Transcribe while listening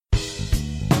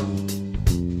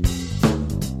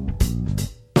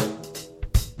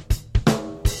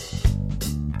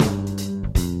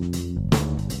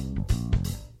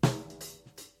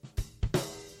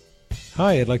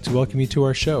Hi, I'd like to welcome you to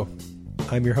our show.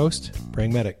 I'm your host,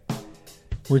 Praying Medic.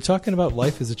 We're talking about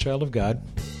life as a child of God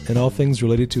and all things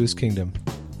related to His kingdom.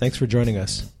 Thanks for joining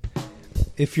us.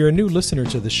 If you're a new listener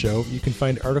to the show, you can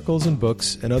find articles and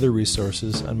books and other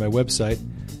resources on my website,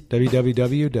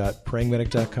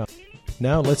 www.prayingmedic.com.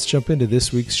 Now let's jump into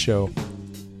this week's show.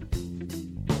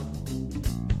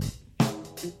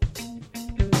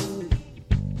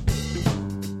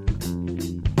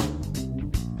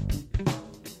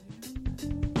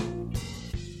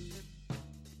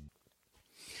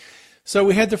 So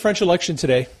we had the French election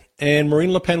today, and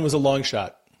Marine Le Pen was a long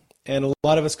shot. And a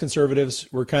lot of us conservatives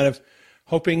were kind of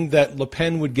hoping that Le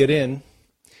Pen would get in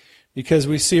because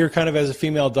we see her kind of as a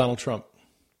female Donald Trump.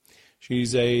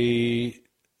 She's a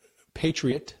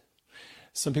patriot.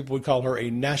 Some people would call her a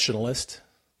nationalist.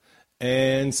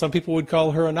 And some people would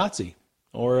call her a Nazi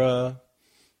or,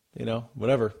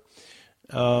 whatever.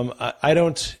 I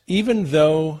don't, even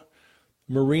though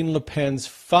Marine Le Pen's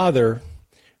father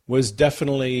was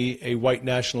definitely a white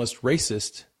nationalist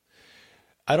racist,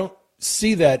 I don't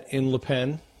see that in Le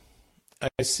Pen. I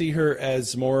see her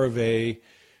as more of a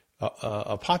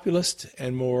populist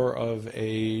and more of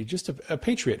a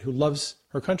patriot who loves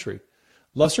her country,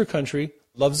 loves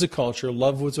the culture,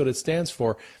 loves what it stands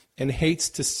for, and hates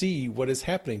to see what is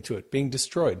happening to it, being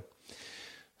destroyed.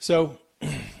 So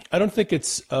I don't think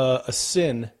it's a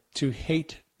sin to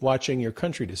hate watching your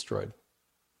country destroyed.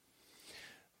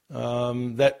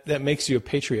 That makes you a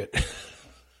patriot.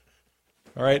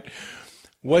 All right.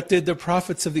 What did the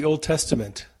prophets of the Old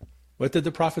Testament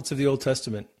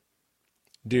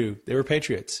do? They were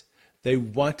patriots. They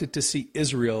wanted to see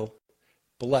Israel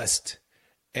blessed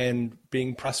and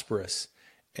being prosperous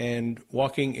and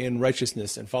walking in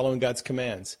righteousness and following God's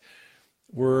commands.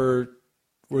 Were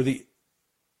the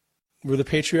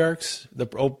patriarchs, the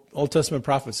Old Testament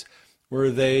prophets, were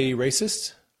they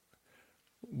racist?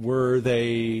 Were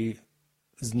they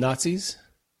Nazis?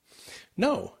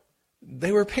 No,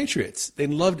 they were patriots. They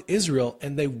loved Israel,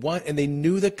 and they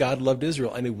knew that God loved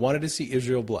Israel, and they wanted to see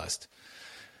Israel blessed.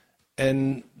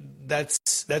 And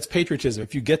that's patriotism.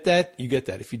 If you get that, you get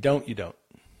that. If you don't, you don't.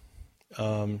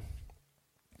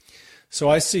 So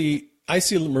I see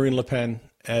Marine Le Pen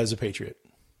as a patriot.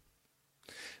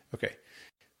 Okay,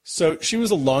 so she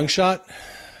was a long shot,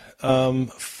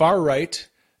 far right.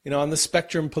 On the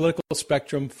spectrum, political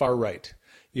spectrum, far right.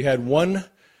 You had one.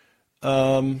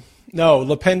 No,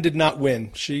 Le Pen did not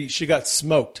win. She got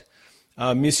smoked.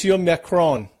 Monsieur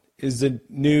Macron is the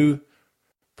new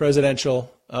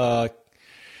presidential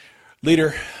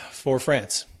leader for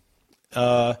France.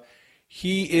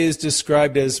 He is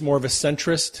described as more of a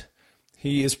centrist.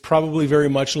 He is probably very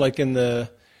much like in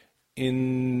the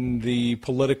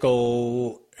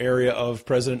political area of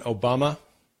President Obama.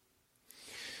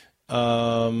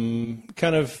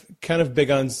 Kind of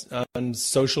big on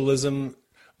socialism,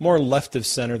 more left of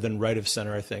center than right of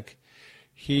center, I think.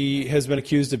 He has been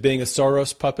accused of being a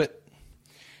Soros puppet,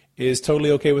 is totally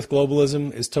okay with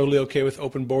globalism, is totally okay with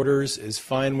open borders, is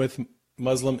fine with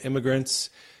Muslim immigrants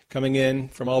coming in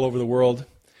from all over the world.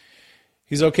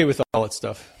 He's okay with all that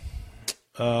stuff.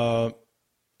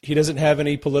 He doesn't have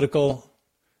any political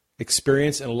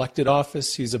experience in elected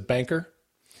office. He's a banker.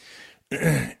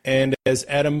 And as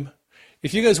Adam,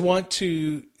 if you guys want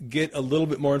to get a little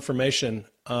bit more information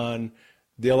on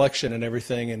the election and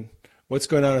everything and what's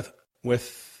going on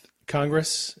with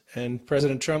Congress and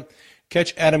President Trump,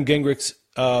 catch Adam Gingrich's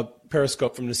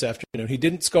Periscope from this afternoon. He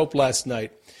didn't scope last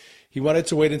night. He wanted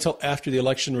to wait until after the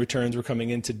election returns were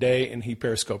coming in today, and he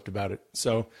Periscoped about it.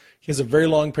 So he has a very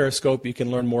long Periscope. You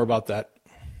can learn more about that.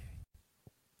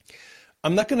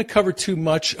 I'm not going to cover too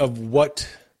much of what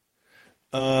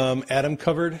Adam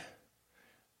covered.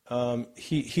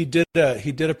 He did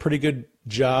a pretty good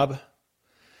job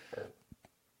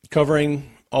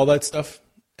covering all that stuff,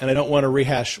 and I don't want to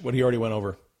rehash what he already went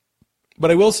over.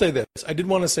 But I will say this. I did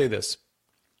want to say this.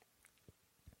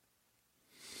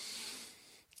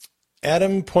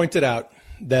 Adam pointed out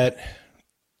that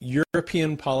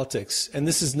European politics, and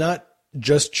this is not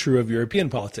just true of European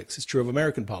politics, it's true of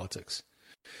American politics.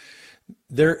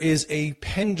 There is a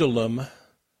pendulum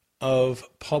of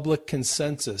public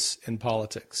consensus in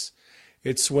politics.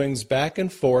 It swings back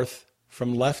and forth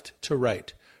from left to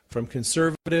right, from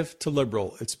conservative to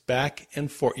liberal. It's back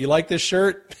and forth. You like this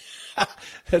shirt?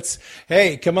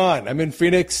 Hey, come on. I'm in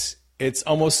Phoenix. It's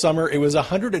almost summer. It was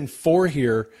 104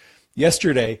 here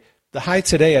yesterday. The high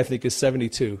today, I think, is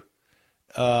 72.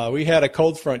 We had a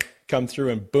cold front come through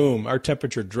and boom, our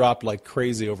temperature dropped like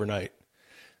crazy overnight.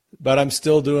 But I'm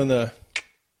still doing the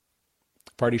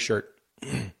party shirt.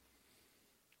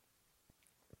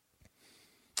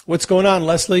 What's going on,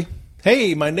 Leslie?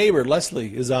 Hey, my neighbor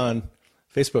Leslie is on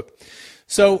Facebook.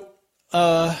 So,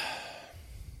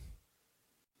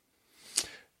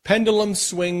 pendulum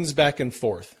swings back and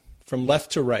forth from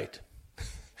left to right.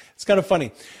 It's kind of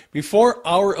funny. Before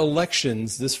our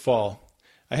elections this fall,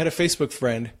 I had a Facebook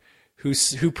friend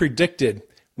who predicted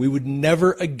we would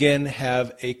never again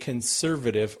have a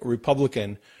conservative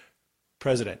Republican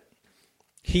president.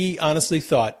 He honestly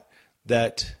thought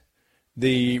that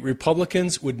the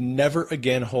Republicans would never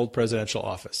again hold presidential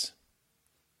office.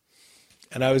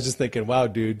 And I was just thinking, wow,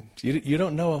 dude, you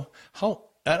don't know how,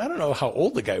 I don't know how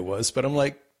old the guy was, but I'm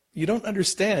like, you don't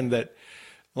understand that,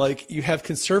 like, you have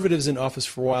conservatives in office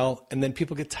for a while, and then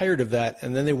people get tired of that,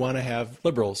 and then they want to have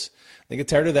liberals. They get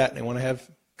tired of that, and they want to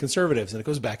have conservatives, and it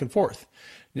goes back and forth.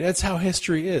 That's how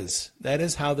history is. That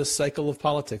is how the cycle of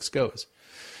politics goes.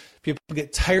 People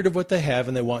get tired of what they have,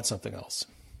 and they want something else.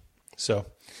 So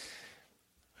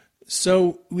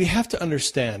we have to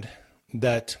understand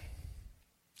that,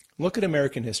 look at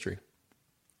American history.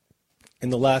 In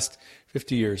the last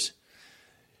 50 years,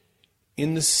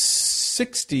 in the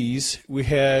 60s, we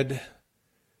had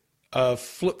a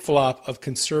flip-flop of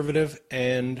conservative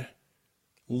and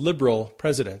liberal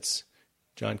presidents.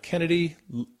 John Kennedy,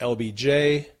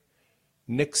 LBJ,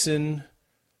 Nixon,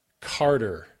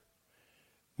 Carter.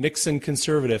 Nixon,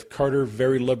 conservative. Carter,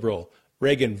 very liberal.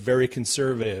 Reagan, very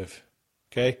conservative.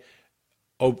 Okay?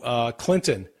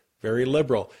 Clinton, very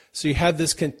liberal. So you have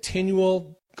this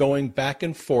continual going back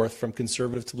and forth from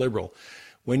conservative to liberal.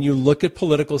 When you look at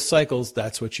political cycles,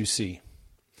 that's what you see.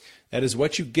 That is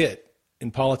what you get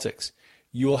in politics.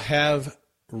 You will have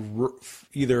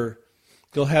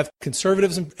you'll have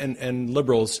conservatives and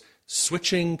liberals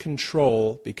switching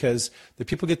control because the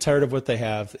people get tired of what they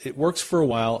have. It works for a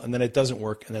while, and then it doesn't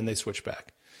work, and then they switch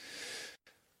back.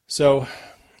 So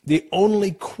the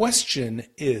only question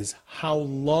is, how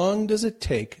long does it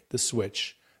take the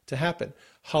switch to happen?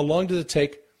 How long does it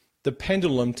take the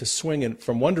pendulum to swing in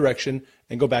from one direction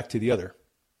and go back to the other?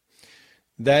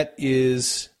 That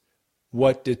is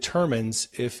what determines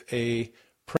if a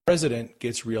president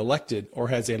gets reelected or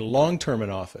has a long term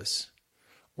in office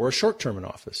or a short term in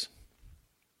office.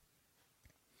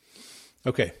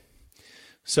 Okay,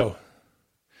 so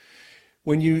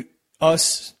when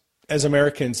us as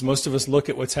Americans, most of us look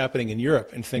at what's happening in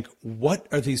Europe and think, what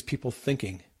are these people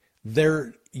thinking?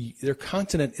 Their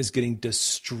continent is getting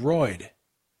destroyed.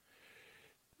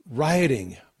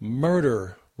 Rioting,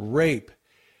 murder, rape.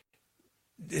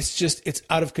 It's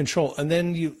out of control. And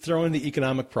then you throw in the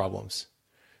economic problems.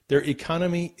 Their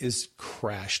economy is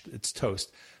crashed. It's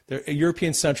toast. Their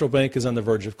European Central Bank is on the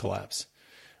verge of collapse.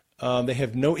 They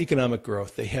have no economic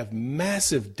growth. They have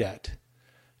massive debt.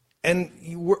 And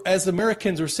as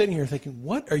Americans, we're sitting here thinking,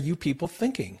 what are you people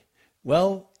thinking?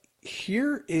 Well,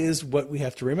 here is what we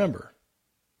have to remember.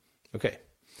 Okay.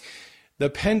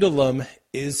 The pendulum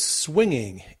is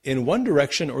swinging in one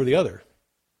direction or the other.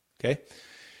 Okay.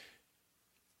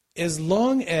 As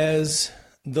long as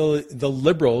the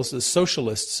liberals, the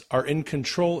socialists, are in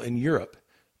control in Europe,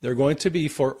 they're going to be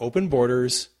for open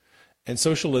borders and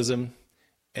socialism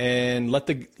and let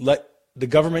the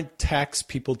government tax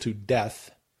people to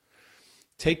death.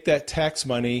 Take that tax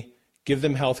money, give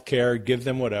them health care, give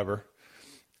them whatever.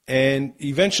 And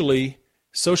eventually,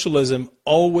 socialism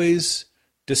always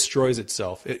destroys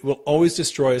itself. It will always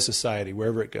destroy a society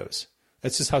wherever it goes.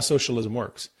 That's just how socialism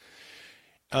works.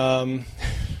 Hey,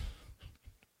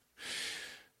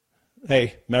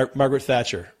 Margaret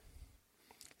Thatcher.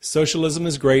 Socialism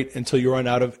is great until you run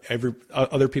out of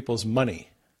other people's money.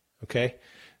 Okay?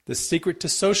 The secret to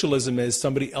socialism is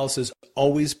somebody else is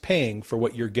always paying for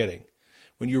what you're getting.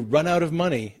 When you run out of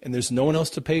money and there's no one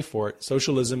else to pay for it,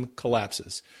 socialism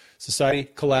collapses. Society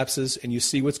collapses, and you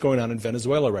see what's going on in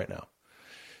Venezuela right now.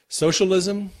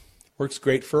 Socialism works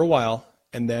great for a while,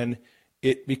 and then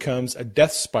it becomes a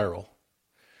death spiral.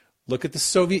 Look at the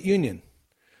Soviet Union.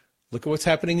 Look at what's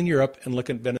happening in Europe, and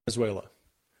look at Venezuela.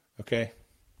 Okay?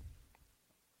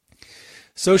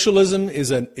 Socialism is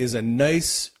a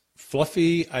nice,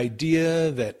 fluffy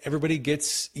idea that everybody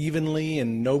gets evenly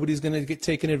and nobody's going to get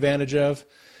taken advantage of.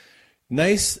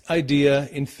 Nice idea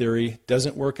in theory,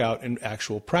 doesn't work out in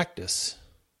actual practice.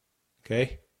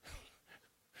 Okay?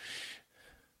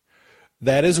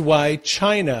 That is why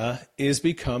China is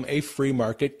become a free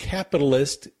market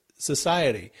capitalist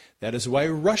society. That is why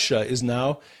Russia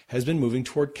has been moving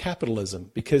toward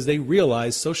capitalism, because they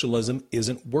realize socialism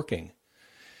isn't working.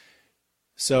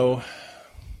 So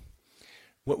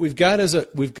what we've got is a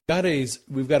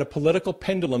political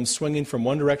pendulum swinging from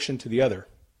one direction to the other.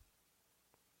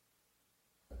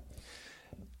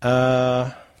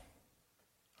 All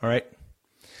right.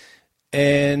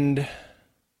 And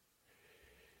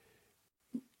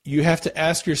you have to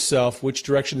ask yourself, which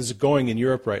direction is it going in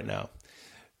Europe right now?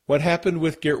 What happened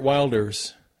with Geert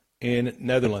Wilders in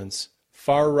Netherlands?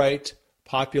 Far right,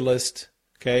 populist,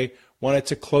 okay, wanted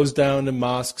to close down the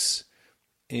mosques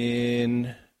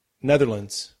in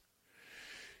Netherlands.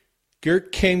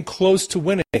 Geert came close to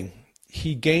winning.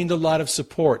 He gained a lot of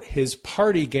support. His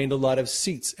party gained a lot of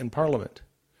seats in parliament.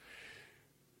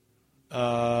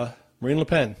 Marine Le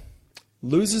Pen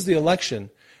loses the election,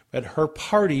 but her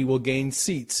party will gain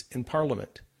seats in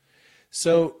parliament.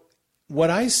 So what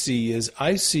I see is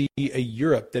a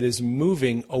Europe that is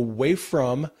moving away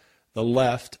from the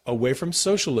left, away from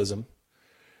socialism.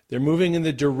 They're moving in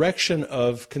the direction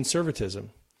of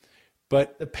conservatism.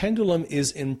 But the pendulum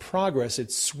is in progress.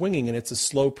 It's swinging, and it's a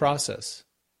slow process.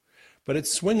 But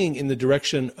it's swinging in the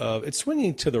direction of, it's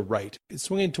swinging to the right. It's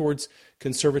swinging towards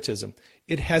conservatism.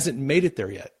 It hasn't made it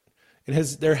there yet.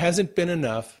 There hasn't been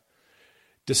enough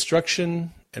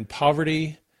destruction and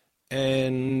poverty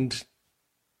and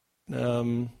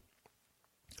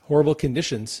horrible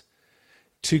conditions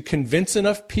to convince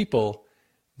enough people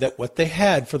that what they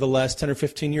had for the last 10 or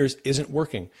 15 years isn't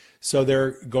working. So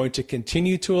they're going to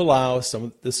continue to allow some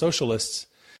of the socialists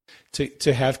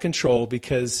to have control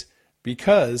because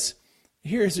here's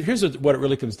what it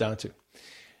really comes down to.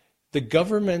 The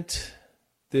government,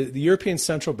 the European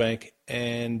Central Bank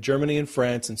and Germany and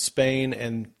France and Spain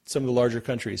and some of the larger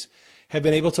countries have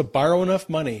been able to borrow enough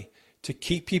money to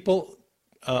keep people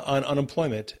on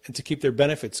unemployment and to keep their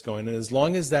benefits going. And as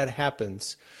long as that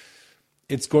happens,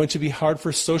 it's going to be hard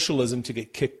for socialism to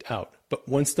get kicked out. But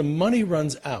once the money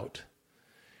runs out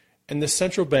and the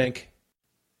central bank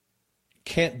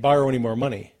can't borrow any more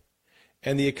money,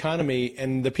 and the economy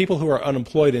and the people who are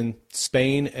unemployed in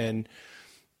Spain and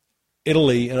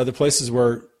Italy and other places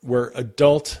where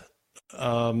adult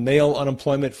male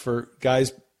unemployment for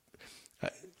guys,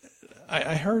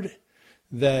 I heard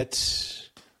that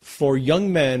for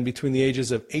young men between the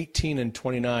ages of 18 and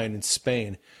 29 in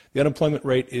Spain, the unemployment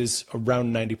rate is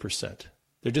around 90%.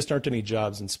 There just aren't any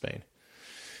jobs in Spain.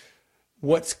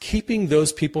 What's keeping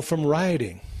those people from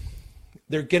rioting?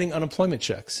 They're getting unemployment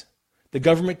checks. The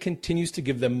government continues to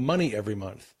give them money every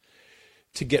month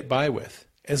to get by with.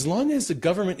 As long as the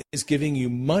government is giving you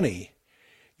money,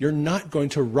 you're not going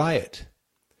to riot.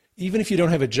 Even if you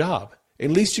don't have a job,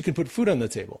 at least you can put food on the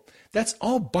table. That's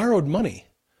all borrowed money.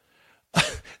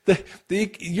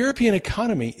 The European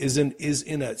economy is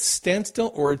in a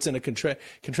standstill, or it's in a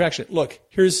contraction. Look,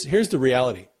 here's the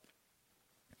reality.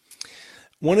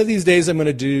 One of these days I'm going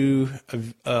to do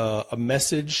a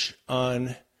message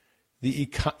on the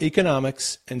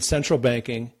economics and central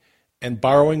banking and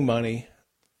borrowing money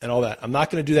and all that. I'm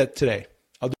not going to do that today.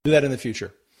 I'll do that in the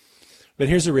future. But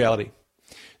here's the reality.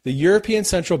 The European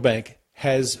Central Bank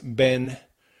has been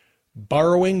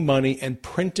borrowing money and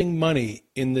printing money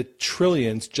in the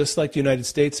trillions, just like the United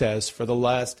States has for the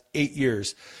last 8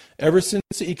 years. Ever since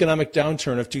the economic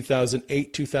downturn of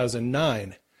 2008,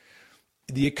 2009,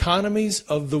 the economies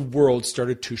of the world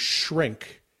started to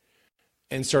shrink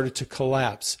and started to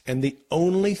collapse. And the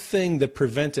only thing that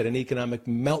prevented an economic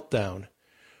meltdown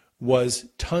was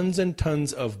tons and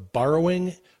tons of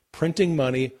borrowing, printing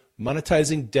money,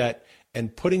 monetizing debt,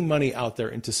 and putting money out there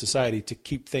into society to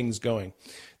keep things going.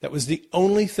 That was the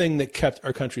only thing that kept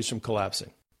our countries from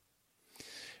collapsing.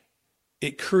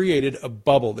 It created a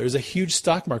bubble. There's a huge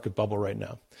stock market bubble right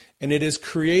now. And it has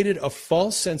created a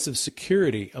false sense of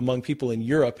security among people in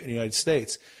Europe and the United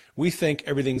States. We think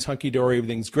everything's hunky-dory,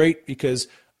 everything's great because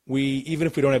even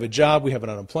if we don't have a job, we have an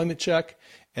unemployment check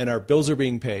and our bills are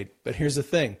being paid. But here's the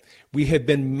thing. We have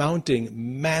been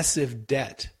mounting massive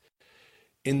debt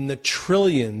in the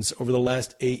trillions over the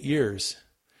last 8 years.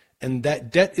 And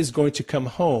that debt is going to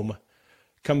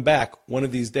come back one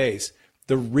of these days.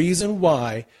 The reason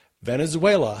why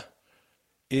Venezuela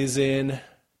is in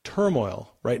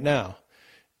turmoil right now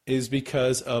is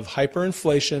because of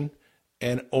hyperinflation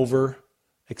and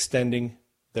overextending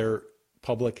their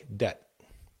public debt.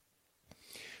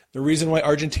 The reason why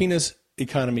Argentina's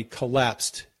economy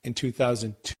collapsed in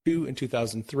 2002 and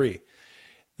 2003,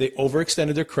 they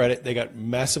overextended their credit, they got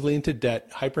massively into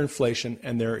debt, hyperinflation,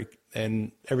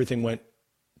 and everything went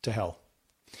to hell.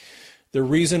 The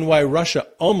reason why Russia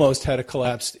almost had a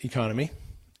collapsed economic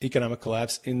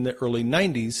collapse in the early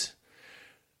 90s,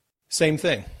 same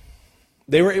thing.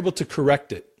 They were able to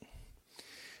correct it.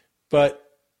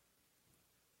 But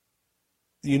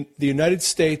the United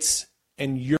States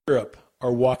and Europe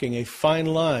are walking a fine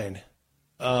line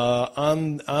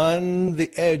on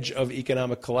the edge of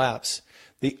economic collapse.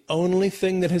 The only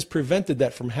thing that has prevented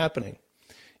that from happening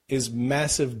is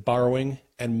massive borrowing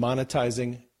and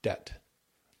monetizing debt.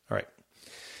 All right.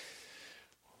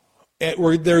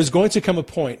 where there's going to come a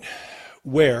point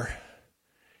where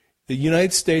the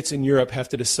United States and Europe have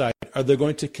to decide, are they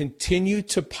going to continue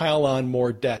to pile on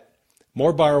more debt,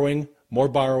 more borrowing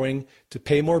to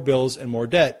pay more bills and more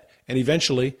debt, and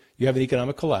eventually you have an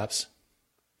economic collapse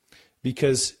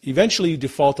because eventually you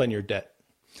default on your debt.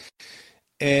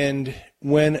 And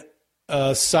when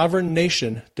a sovereign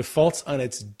nation defaults on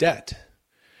its debt,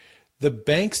 the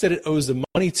banks that it owes the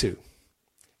money to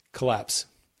collapse.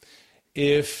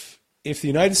 If the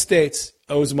United States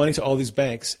owes money to all these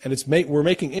banks and we're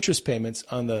making interest payments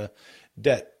on the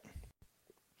debt,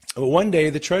 but one day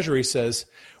the Treasury says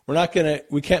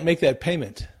we can't make that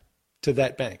payment to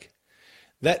that bank.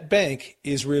 That bank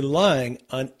is relying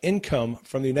on income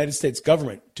from the United States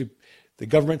government. The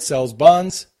government sells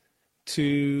bonds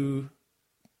to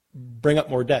bring up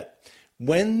more debt.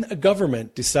 When a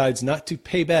government decides not to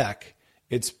pay back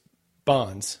its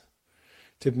bonds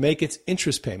to make its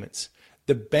interest payments,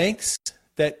 the banks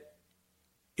that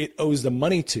it owes the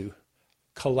money to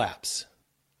collapse.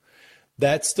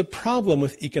 That's the problem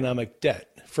with economic debt.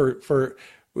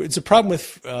 It's a problem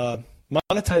with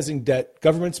monetizing debt,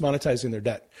 governments monetizing their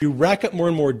debt. You rack up more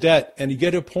and more debt, and you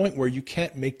get to a point where you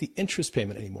can't make the interest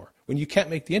payment anymore. When you can't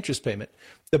make the interest payment,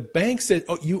 the banks that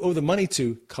you owe the money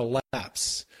to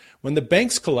collapse. When the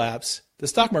banks collapse, the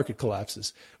stock market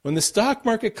collapses. When the stock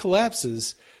market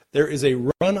collapses, there is a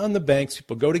run on the banks.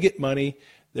 People go to get money.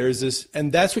 There's this,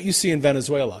 and that's what you see in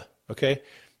Venezuela. Okay,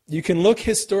 you can look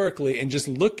historically and just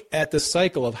look at the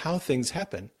cycle of how things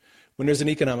happen when there's an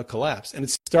economic collapse, and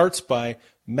it starts by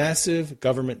massive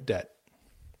government debt.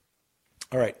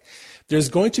 All right, there's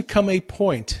going to come a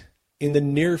point in the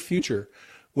near future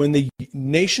when the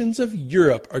nations of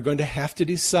Europe are going to have to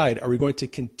decide, are we going to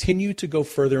continue to go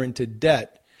further into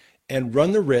debt and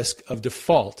run the risk of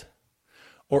default,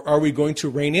 or are we going to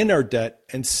rein in our debt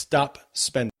and stop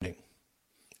spending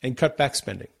and cut back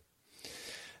spending?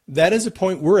 That is the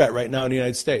point we're at right now in the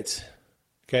United States.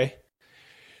 Okay?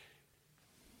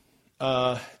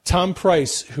 Tom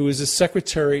Price, who is the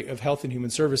Secretary of Health and Human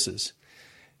Services,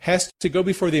 has to go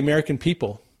before the American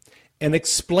people and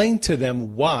explain to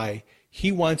them why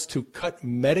he wants to cut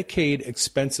Medicaid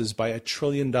expenses by $1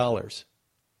 trillion.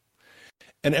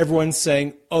 And everyone's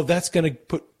saying, oh, that's going to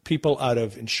put people out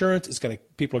of insurance.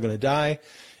 People are going to die.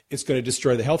 It's going to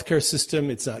destroy the healthcare system.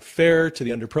 It's not fair to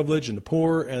the underprivileged and the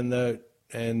poor and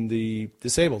the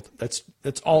disabled. That's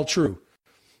all true.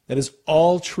 That is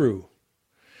all true.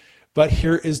 But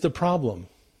here is the problem.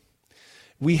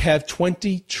 We have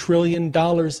 $20 trillion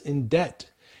in debt.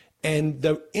 And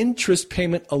the interest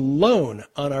payment alone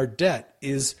on our debt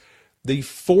is the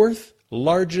fourth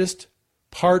largest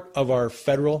part of our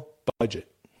federal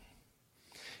budget.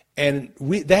 And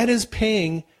that is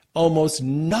paying almost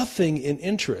nothing in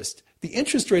interest. The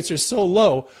interest rates are so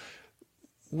low,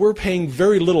 we're paying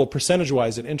very little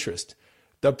percentage-wise in interest.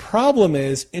 The problem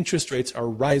is interest rates are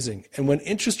rising. And when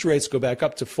interest rates go back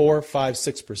up to 4, 5,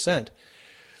 6%,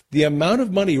 the amount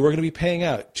of money we're going to be paying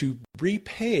out to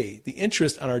repay the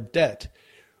interest on our debt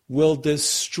will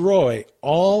destroy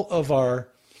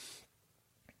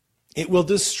it will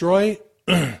destroy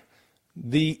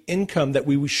the income that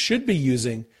we should be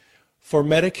using for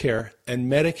Medicare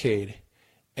and Medicaid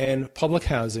and public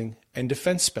housing and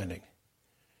defense spending.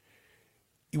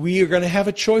 We are going to have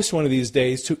a choice one of these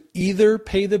days to either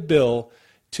pay the bill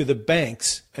to the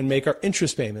banks and make our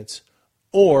interest payments,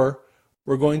 or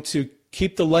we're going to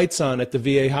keep the lights on at the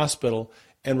VA hospital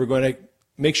and we're going to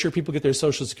make sure people get their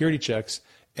Social Security checks,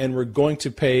 and we're going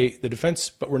to pay the defense,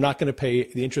 but we're not going to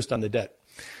pay the interest on the debt.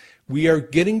 We are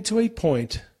getting to a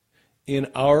point in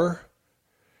our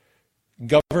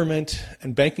government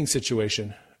and banking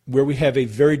situation where we have a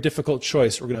very difficult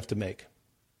choice we're going to have to make.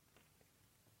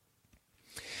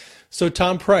 So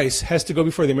Tom Price has to go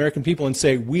before the American people and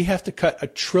say, we have to cut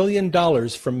 $1 trillion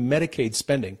from Medicaid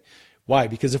spending. Why?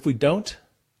 Because if we don't,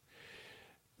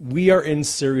 we are in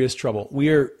serious trouble.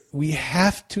 We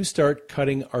have to start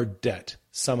cutting our debt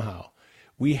somehow.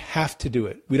 We have to do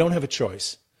it. We don't have a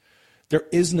choice. There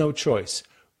is no choice.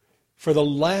 For the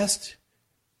last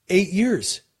 8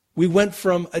 years, we went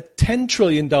from a $10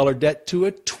 trillion debt to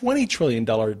a $20 trillion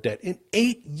debt. In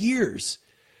 8 years,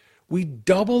 we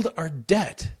doubled our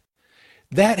debt.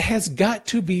 That has got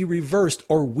to be reversed,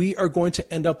 or we are going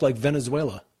to end up like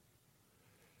Venezuela.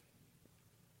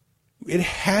 It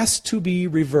has to be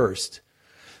reversed,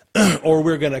 or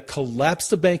we're going to collapse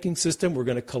the banking system, we're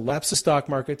going to collapse the stock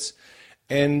markets,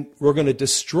 and we're going to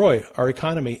destroy our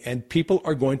economy, and people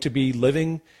are going to be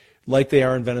living like they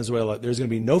are in Venezuela. There's going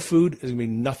to be no food, there's going to be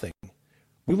nothing.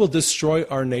 We will destroy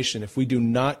our nation if we do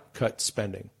not cut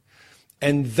spending.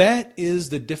 And that is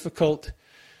the difficult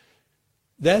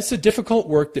That's the difficult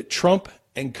work that Trump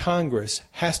and Congress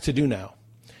has to do now.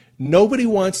 Nobody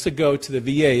wants to go to the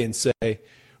VA and say,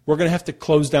 we're going to have to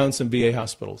close down some VA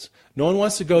hospitals. No one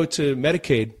wants to go to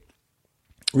Medicaid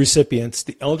recipients,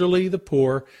 the elderly, the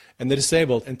poor, and the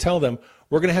disabled, and tell them,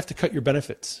 we're going to have to cut your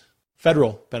benefits,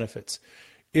 federal benefits.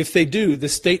 If they do, the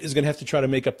state is going to have to try to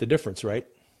make up the difference, right?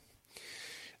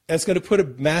 That's going to put a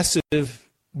massive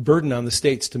burden on the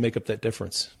states to make up that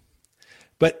difference.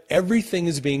 But everything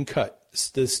is being cut.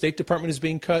 The State Department is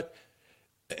being cut,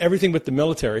 everything but the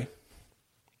military.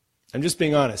 I'm just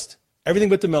being honest. Everything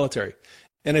but the military.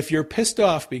 And if you're pissed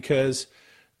off because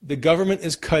the government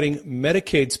is cutting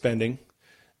Medicaid spending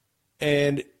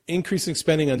and increasing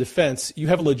spending on defense, you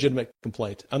have a legitimate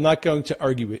complaint. I'm not going to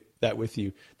argue that with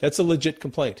you. That's a legit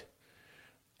complaint.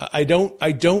 I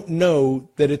don't know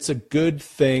that it's a good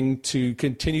thing to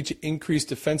continue to increase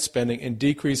defense spending and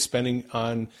decrease spending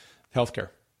on healthcare.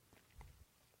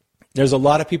 There's a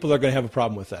lot of people that are going to have a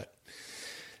problem with that.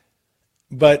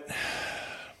 But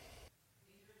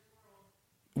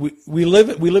we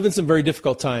live in some very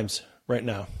difficult times right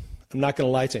now. I'm not going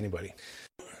to lie to anybody.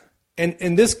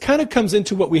 And this kind of comes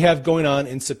into what we have going on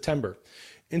in September.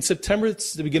 In September,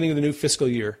 it's the beginning of the new fiscal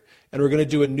year, and we're going to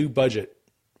do a new budget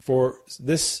for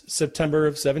this September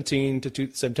of 17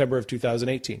 to September of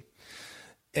 2018.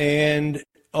 And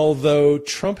although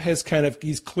Trump has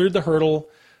he's cleared the hurdle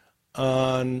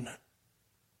on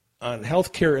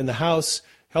health care in the House,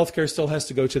 health care still has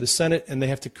to go to the Senate, and they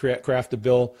have to craft a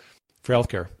bill for health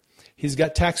care. He's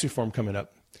got tax reform coming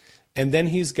up. And then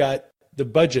he's got the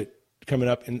budget coming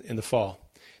up in the fall.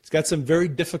 He's got some very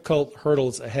difficult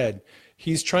hurdles ahead.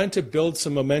 He's trying to build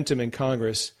some momentum in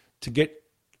Congress to get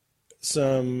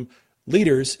some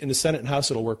leaders in the Senate and House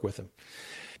that will work with him.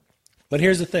 But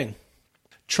here's the thing.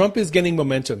 Trump is gaining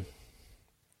momentum.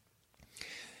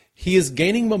 He is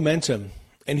gaining momentum,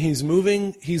 and he's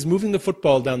moving the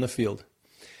football down the field.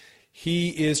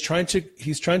 He's trying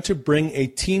to bring a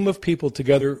team of people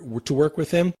together to work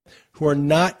with him who are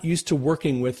not used to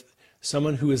working with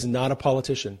someone who is not a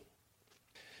politician.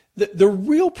 The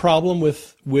real problem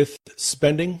with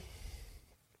spending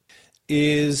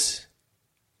is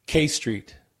K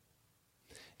Street.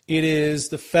 It is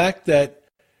the fact that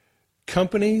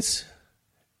companies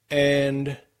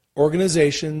and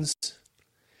organizations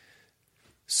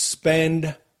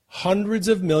spend hundreds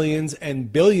of millions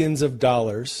and billions of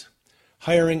dollars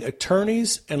hiring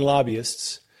attorneys and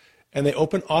lobbyists, and they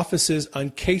open offices on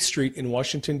K Street in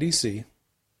Washington, D.C.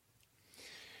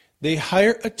 They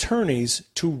hire attorneys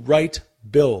to write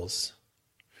bills.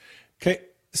 Okay?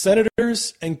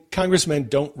 Senators and congressmen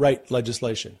don't write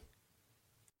legislation.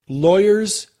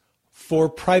 Lawyers for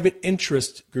private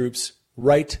interest groups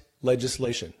write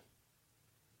legislation.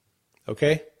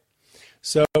 Okay?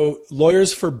 So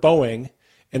lawyers for Boeing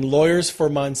and lawyers for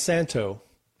Monsanto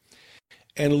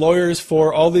and lawyers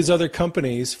for all these other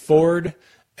companies, Ford,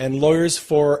 and lawyers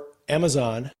for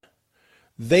Amazon,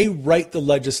 they write the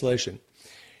legislation.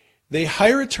 They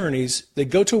hire attorneys, they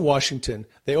go to Washington,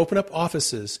 they open up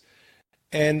offices,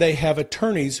 and they have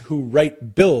attorneys who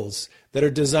write bills that are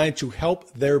designed to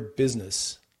help their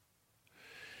business.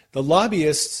 The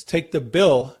lobbyists take the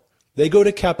bill, they go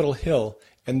to Capitol Hill,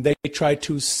 and they try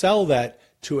to sell that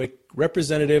to a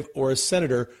representative or a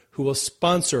senator who will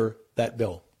sponsor that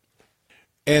bill.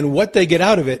 And what they get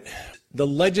out of it, the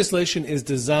legislation is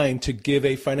designed to give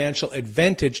a financial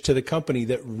advantage to the company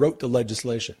that wrote the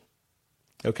legislation.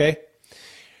 Okay?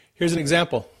 Here's an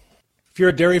example. If you're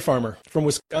a dairy farmer from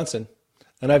Wisconsin,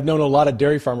 and I've known a lot of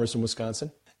dairy farmers from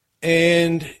Wisconsin,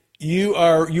 and you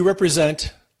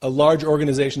represent a large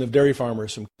organization of dairy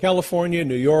farmers from California,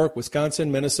 New York,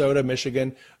 Wisconsin, Minnesota,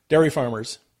 Michigan, dairy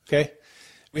farmers, okay?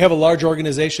 We have a large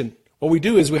organization. What we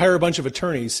do is we hire a bunch of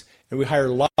attorneys and we hire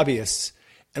lobbyists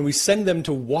and we send them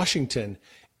to Washington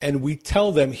and we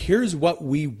tell them, here's what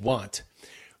we want.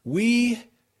 We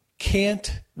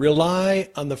can't rely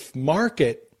on the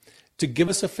market to give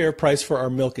us a fair price for our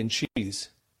milk and cheese.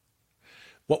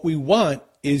 What we want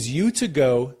is you to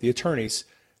go, the attorneys,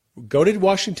 go to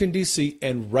Washington, D.C.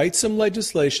 and write some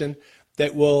legislation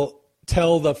that will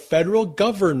tell the federal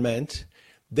government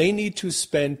they need to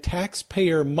spend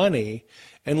taxpayer money,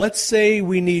 and let's say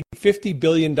we need $50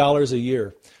 billion a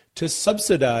year to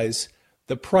subsidize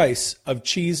the price of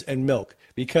cheese and milk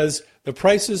because the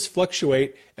prices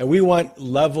fluctuate and we want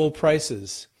level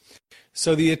prices.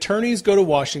 So the attorneys go to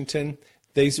Washington,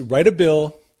 they write a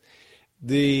bill,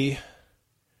 the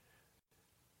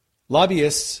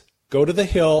lobbyists go to the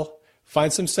Hill,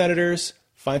 find some senators,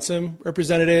 find some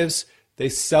representatives, they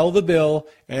sell the bill,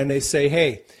 and they say,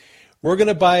 hey, we're going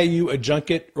to buy you a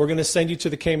junket. We're going to send you to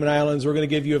the Cayman Islands. We're going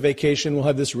to give you a vacation. We'll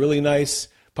have this really nice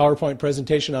PowerPoint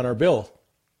presentation on our bill.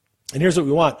 And here's what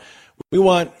we want. We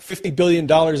want $50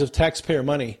 billion of taxpayer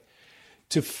money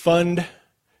to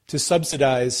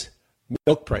subsidize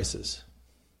milk prices.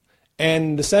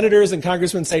 And the senators and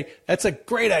congressmen say, that's a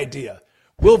great idea.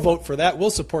 We'll vote for that.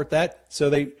 We'll support that. So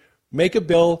they make a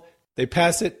bill. They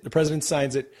pass it. The president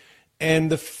signs it.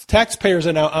 And the taxpayers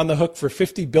are now on the hook for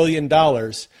 $50 billion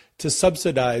to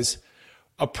subsidize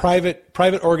private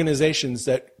organizations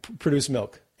that produce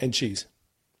milk and cheese.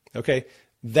 Okay?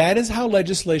 That is how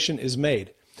legislation is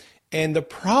made. And the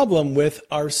problem with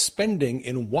our spending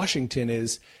in Washington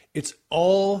is it's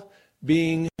all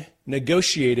being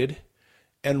negotiated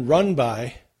and run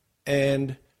by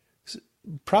and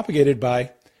propagated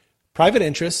by private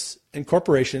interests and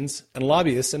corporations and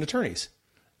lobbyists and attorneys.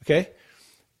 Okay?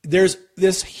 There's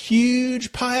this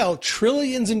huge pile,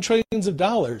 trillions and trillions of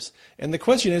dollars. And the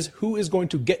question is, who is going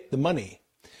to get the money?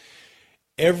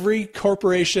 Every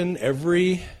corporation,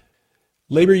 every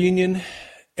labor union,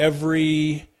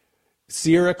 every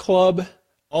Sierra Club,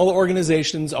 all the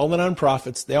organizations, all the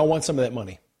nonprofits, they all want some of that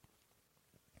money.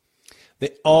 They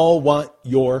all want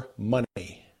your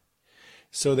money.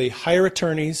 So they hire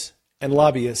attorneys and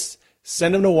lobbyists,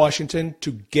 send them to Washington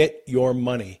to get your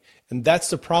money. And that's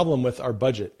the problem with our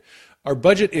budget. Our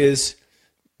budget is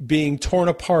being torn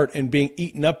apart and being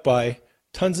eaten up by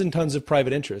tons and tons of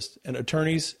private interest and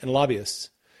attorneys and lobbyists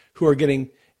who are getting,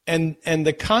 and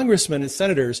the congressmen and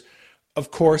senators,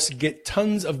 of course, get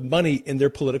tons of money in their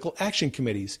political action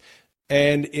committees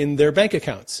and in their bank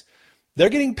accounts. They're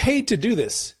getting paid to do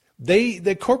this.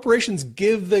 The corporations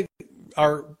give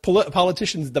our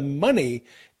politicians the money,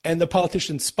 and the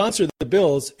politicians sponsor the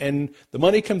bills, and the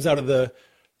money comes out of the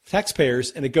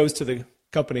taxpayers and it goes to the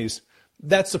companies.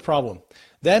 That's the problem.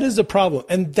 That is the problem.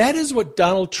 And that is what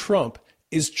Donald Trump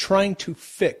is trying to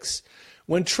fix.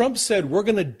 When Trump said we're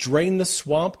going to drain the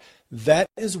swamp, that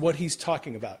is what he's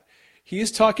talking about. He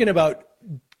is talking about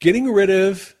getting rid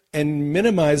of and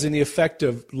minimizing the effect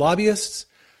of lobbyists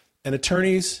and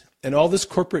attorneys and all this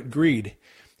corporate greed.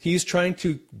 He's trying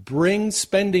to bring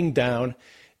spending down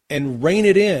and rein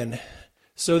it in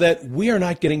so that we are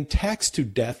not getting taxed to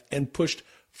death and pushed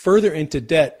further into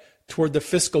debt toward the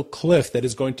fiscal cliff that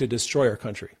is going to destroy our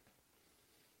country.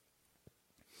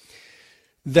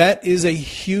 That is a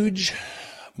huge,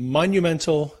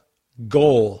 monumental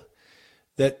goal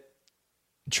that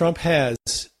Trump has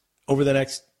over the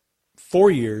next 4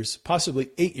 years,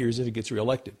 possibly 8 years if he gets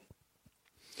reelected.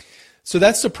 So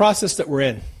that's the process that we're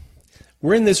in.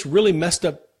 We're in this really messed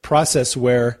up process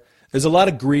where there's a lot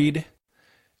of greed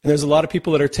and there's a lot of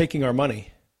people that are taking our money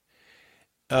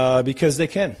because they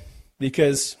can.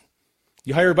 Because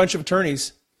you hire a bunch of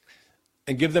attorneys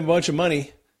and give them a bunch of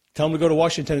money, tell them to go to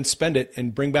Washington and spend it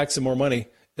and bring back some more money,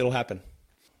 it'll happen.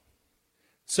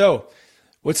 So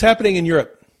what's happening in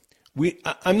Europe?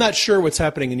 I'm not sure what's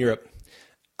happening in Europe.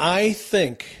 I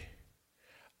think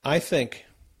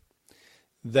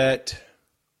that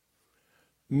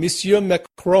Monsieur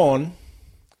Macron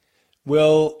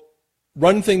will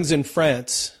run things in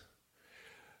France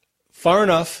far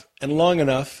enough and long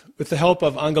enough with the help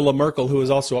of Angela Merkel, who is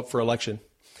also up for election.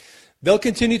 They'll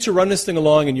continue to run this thing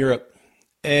along in Europe.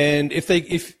 And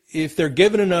if they're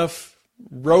given enough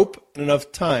rope and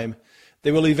enough time,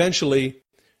 they will eventually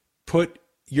put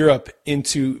Europe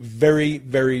into very,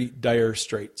 very dire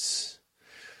straits.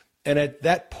 And at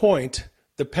that point,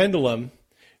 the pendulum,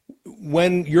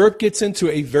 when Europe gets into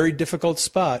a very difficult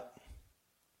spot,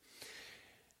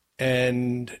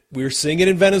 and we're seeing it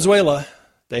in Venezuela,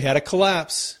 they had a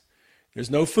collapse. There's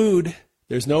no food.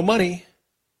 There's no money.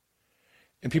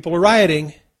 And people are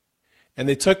rioting. And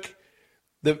they took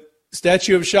the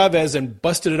statue of Chavez and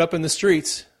busted it up in the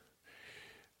streets.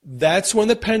 That's when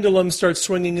the pendulum starts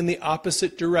swinging in the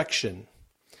opposite direction.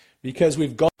 Because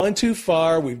we've gone too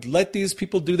far. We've let these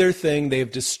people do their thing. They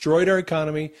have destroyed our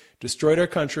economy, destroyed our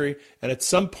country. And at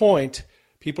some point,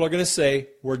 people are going to say,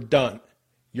 we're done.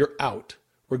 You're out.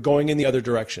 We're going in the other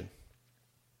direction.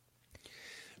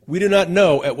 We do not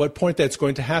know at what point that's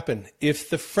going to happen. If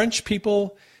the French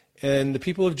people and the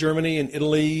people of Germany and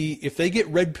Italy, if they get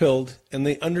red-pilled and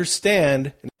they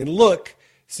understand and look,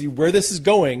 see where this is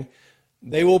going,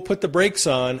 they will put the brakes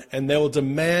on and they will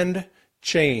demand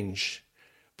change.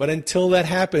 But until that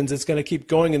happens, it's going to keep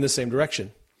going in the same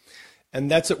direction.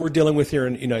 And that's what we're dealing with here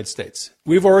in the United States.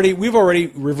 We've already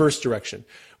reversed direction.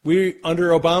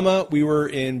 Under Obama, we were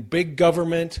in big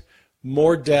government,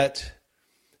 more debt,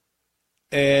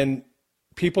 and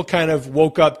people kind of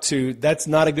woke up to, that's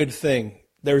not a good thing.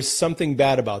 There's something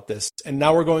bad about this. And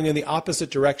now we're going in the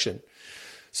opposite direction.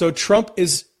 So Trump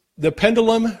is the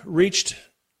pendulum reached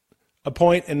a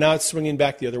point and now it's swinging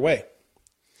back the other way.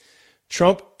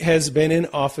 Trump has been in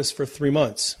office for 3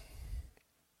 months.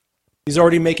 He's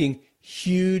already making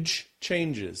huge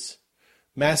changes,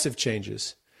 massive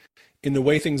changes in the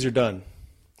way things are done.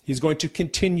 He's going to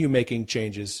continue making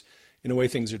changes in the way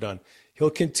things are done. He'll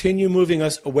continue moving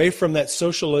us away from that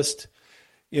socialist,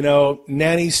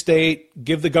 nanny state,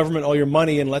 give the government all your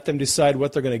money and let them decide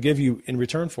what they're going to give you in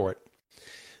return for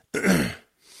it.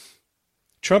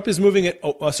 Trump is moving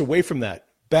us away from that,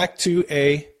 back to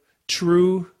a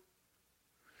true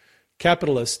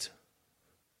capitalist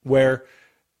where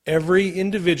every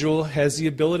individual has the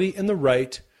ability and the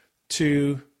right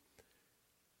to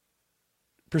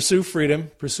pursue freedom,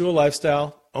 pursue a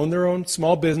lifestyle, own their own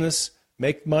small business,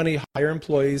 make money, hire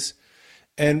employees,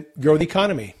 and grow the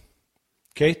economy.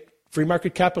 Okay? Free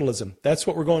market capitalism. That's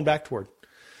what we're going back toward.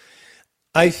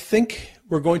 I think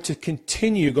we're going to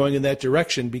continue going in that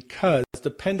direction because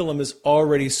the pendulum is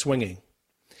already swinging.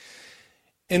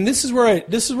 And this is where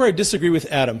I disagree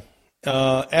with Adam.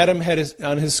 Adam had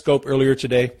on his scope earlier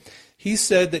today. He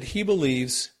said that he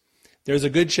believes there's a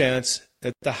good chance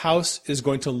that the House is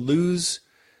going to lose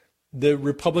the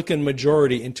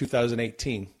majority in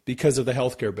 2018 because of the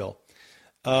health care bill.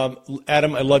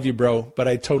 Adam, I love you, bro, but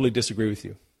I totally disagree with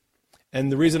you.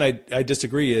 And the reason I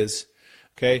disagree is,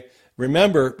 okay,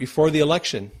 remember before the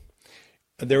election,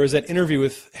 there was that interview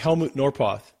with Helmut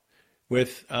Norpoth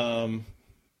with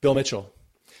Bill Mitchell.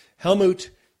 Helmut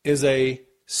is a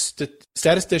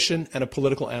statistician and a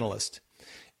political analyst.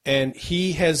 And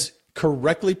he has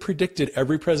correctly predicted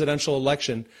every presidential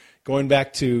election going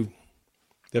back to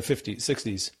the 50s,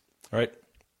 60s. All right.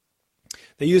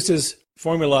 They used his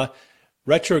formula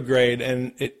retrograde,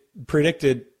 and it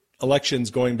predicted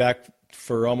elections going back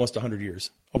for almost 100 years,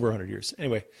 over 100 years.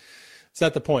 Anyway, it's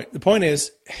not the point. The point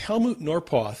is, Helmut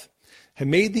Norpoth had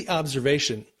made the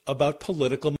observation about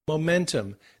political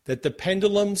momentum, that the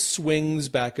pendulum swings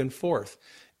back and forth.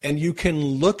 And you can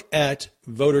look at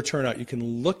voter turnout, you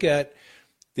can look at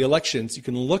the elections, you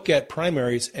can look at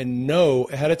primaries and know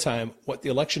ahead of time what the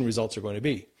election results are going to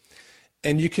be.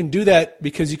 And you can do that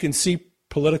because you can see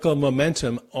political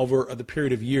momentum over the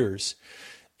period of years.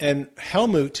 And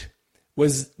Helmut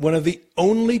was one of the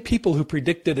only people who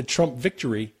predicted a Trump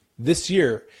victory this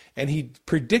year, and he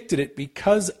predicted it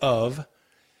because of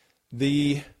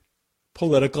the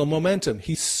political momentum.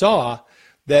 He saw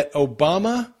that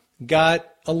Obama got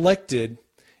elected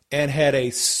and had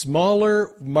a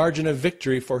smaller margin of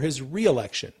victory for his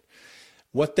reelection.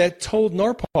 What that told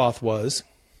Norpoth was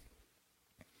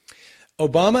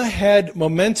Obama had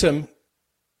momentum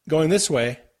going this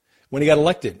way when he got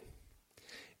elected.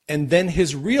 And then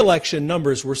his reelection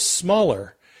numbers were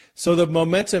smaller. So the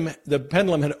momentum, the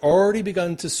pendulum had already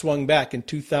begun to swing back in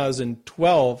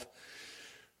 2012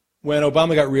 when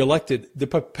Obama got reelected.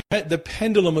 The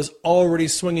pendulum was already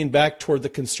swinging back toward the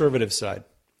conservative side.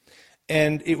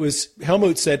 And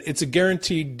Helmut said, it's a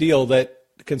guaranteed deal that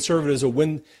conservatives will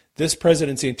win this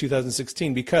presidency in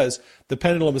 2016 because the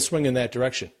pendulum is swinging in that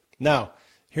direction. Now,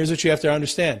 here's what you have to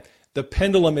understand. The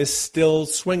pendulum is still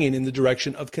swinging in the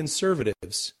direction of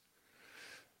conservatives.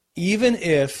 Even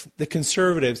if the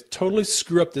conservatives totally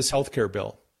screw up this health care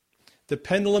bill, the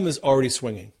pendulum is already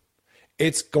swinging.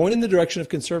 It's going in the direction of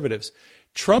conservatives.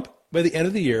 Trump, by the end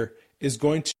of the year, is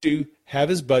going to have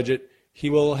his budget. He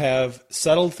will have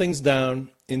settled things down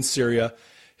in Syria.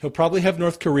 He'll probably have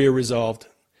North Korea resolved.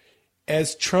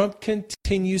 As Trump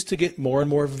continues to get more and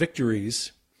more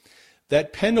victories,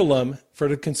 that pendulum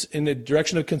in the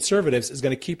direction of conservatives is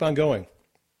going to keep on going.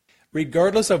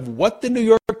 Regardless of what the New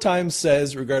York Times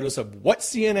says, regardless of what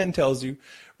CNN tells you,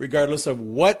 regardless of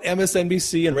what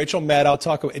MSNBC and Rachel Maddow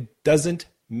talk about, it doesn't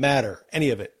matter,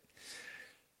 any of it.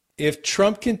 If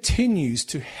Trump continues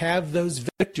to have those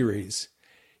victories,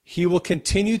 he will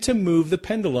continue to move the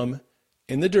pendulum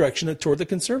in the direction toward the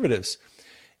conservatives.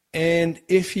 And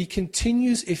if he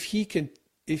keeps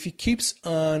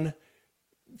on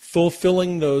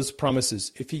fulfilling those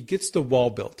promises, if he gets the wall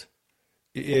built,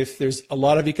 if there's a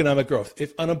lot of economic growth,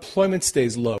 if unemployment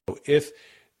stays low, if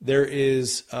there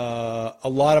is a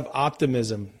lot of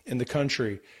optimism in the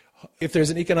country, if there's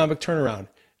an economic turnaround,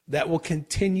 that will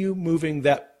continue moving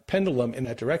that pendulum in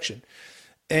that direction.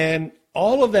 And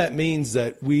all of that means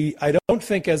that I don't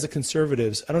think as a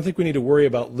conservatives, I don't think we need to worry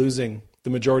about losing the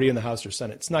majority in the House or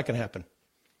Senate. It's not going to happen.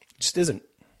 It just isn't.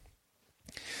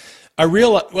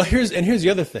 Here's the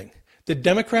other thing. The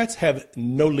Democrats have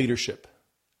no leadership.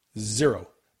 Zero.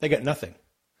 They got nothing.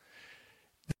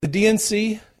 The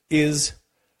DNC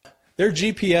their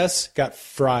GPS got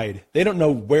fried. They don't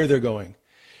know where they're going.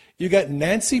 You got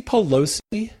Nancy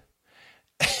Pelosi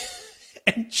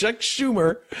and Chuck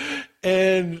Schumer.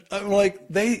 And I'm like,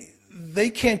 they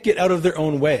can't get out of their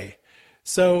own way.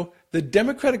 So the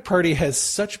Democratic Party has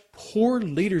such poor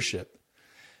leadership.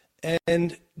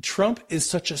 And Trump is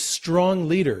such a strong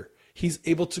leader. He's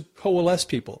able to coalesce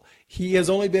people. He has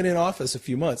only been in office a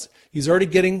few months. He's already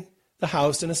getting the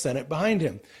House and the Senate behind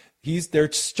him.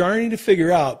 They're starting to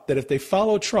figure out that if they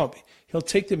follow Trump, he'll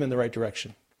take them in the right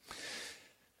direction.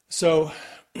 So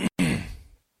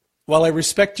while I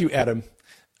respect you, Adam,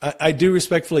 I do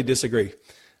respectfully disagree.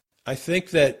 I think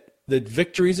that the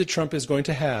victories that Trump is going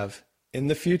to have in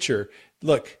the future,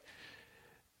 look,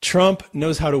 Trump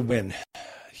knows how to win.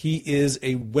 He is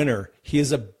a winner. He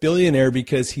is a billionaire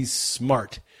because he's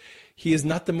smart. He is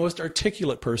not the most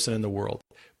articulate person in the world,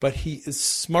 but he is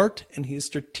smart and he is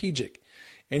strategic.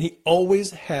 And he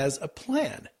always has a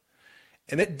plan.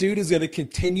 And that dude is going to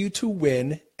continue to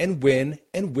win and win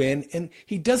and win. And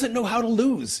he doesn't know how to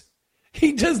lose.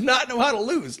 He does not know how to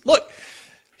lose. Look,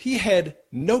 he had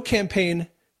no campaign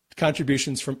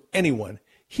contributions from anyone.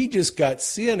 He just got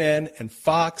CNN and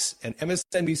Fox and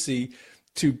MSNBC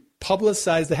to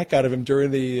publicize the heck out of him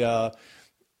during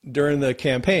the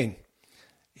campaign.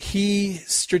 He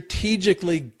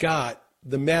strategically got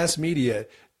the mass media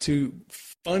to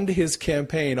fund his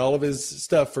campaign, all of his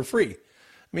stuff for free. I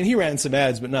mean, he ran some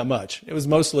ads, but not much. It was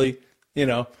mostly,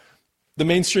 the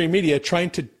mainstream media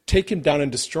trying to take him down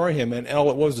and destroy him, and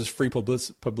all it was free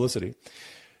publicity.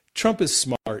 Trump is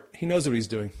smart. He knows what he's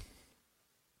doing.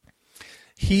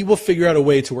 He will figure out a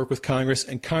way to work with Congress,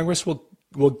 and Congress will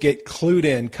get clued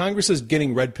in. Congress is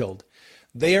getting red-pilled.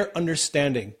 They are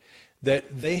understanding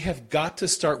that they have got to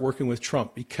start working with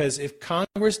Trump, because if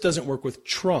Congress doesn't work with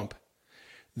Trump,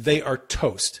 they are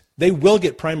toast. They will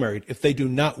get primaried if they do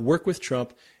not work with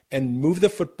Trump and move the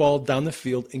football down the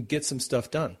field and get some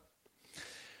stuff done.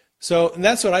 So, and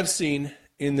that's what I've seen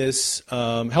in this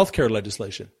healthcare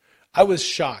legislation. I was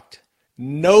shocked.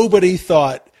 Nobody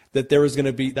thought that there was going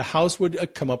to be, the House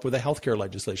would come up with a healthcare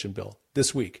legislation bill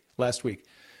last week.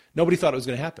 Nobody thought it was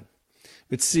going to happen.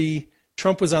 But see,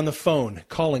 Trump was on the phone,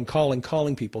 calling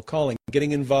people,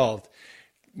 getting involved,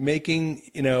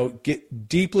 get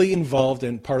deeply involved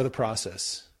in part of the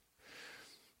process.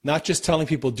 Not just telling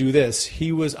people do this.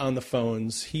 He was on the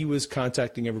phones. He was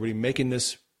contacting everybody, making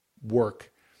this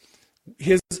work.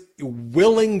 His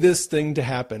willing this thing to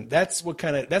happen. That's the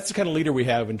kind of leader we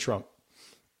have in Trump.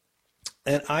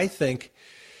 And I think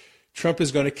Trump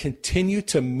is going to continue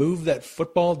to move that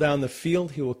football down the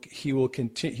field. He will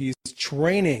continue. He's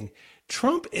training.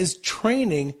 Trump is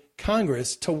training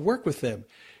Congress to work with him.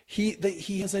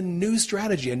 He has a new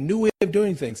strategy, a new way of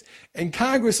doing things. And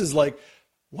Congress is like,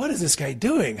 what is this guy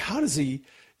doing? How does he,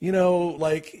 how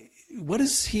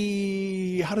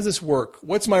does this work?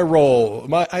 What's my role?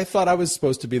 I thought I was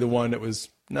supposed to be the one that was,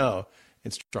 no,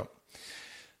 it's Trump.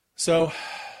 So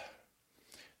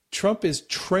Trump is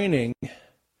training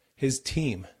his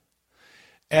team.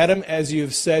 Adam, as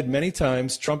you've said many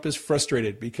times, Trump is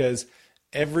frustrated because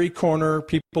every corner,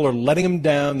 people are letting him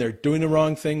down. They're doing the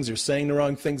wrong things. They're saying the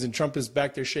wrong things. And Trump is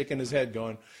back there shaking his head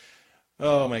going,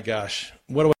 oh my gosh,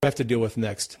 what do I have to deal with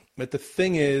next? But the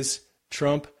thing is,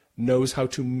 Trump knows how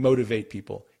to motivate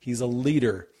people. He's a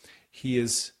leader.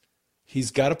 He's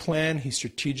got a plan. He's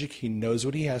strategic. He knows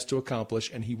what he has to accomplish,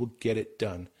 and he will get it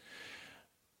done.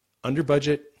 Under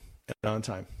budget and on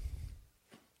time.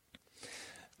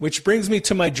 Which brings me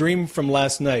to my dream from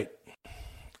last night.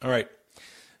 All right.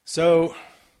 So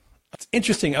it's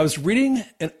interesting. I was reading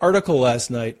an article last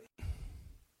night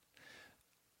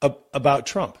about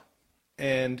Trump.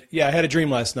 And yeah, I had a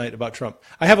dream last night about Trump.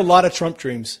 I have a lot of Trump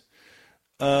dreams.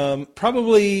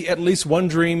 Probably at least one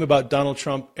dream about Donald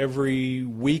Trump every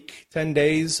week, 10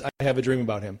 days. I have a dream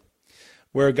about him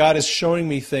where God is showing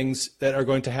me things that are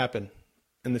going to happen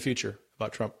in the future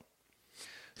about Trump.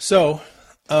 So,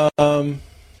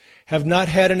 have not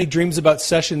had any dreams about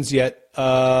Sessions yet,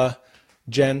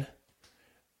 Jen,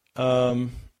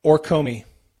 or Comey.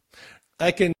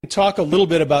 I can talk a little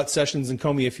bit about Sessions and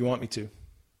Comey if you want me to.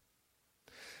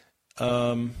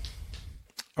 All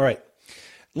right.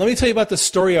 Let me tell you about the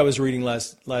story I was reading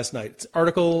last night. It's an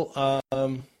article,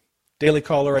 Daily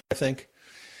Caller, I think. It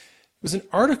was an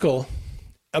article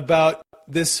about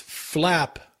this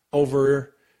flap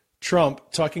over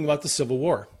Trump talking about the Civil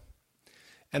War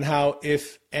and how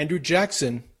if Andrew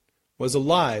Jackson was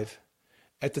alive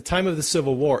at the time of the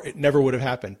Civil War, it never would have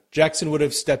happened. Jackson would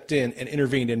have stepped in and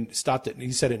intervened and stopped it. And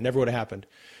he said it never would have happened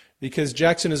because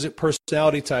Jackson is a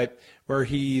personality type where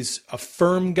he's a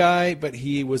firm guy, but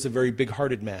he was a very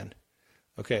big-hearted man.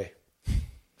 Okay.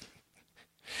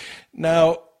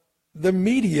 Now, the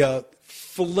media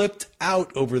flipped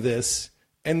out over this,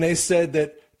 and they said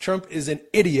that Trump is an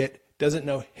idiot, doesn't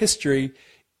know history,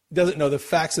 doesn't know the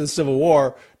facts of the Civil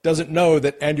War, doesn't know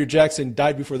that Andrew Jackson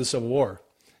died before the Civil War,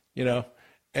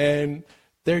 and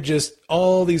they're just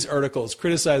all these articles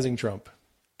criticizing Trump.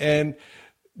 And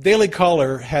Daily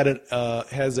Caller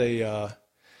has an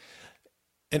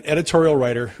editorial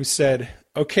writer who said,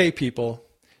 okay, people,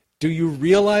 do you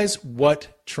realize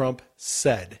what Trump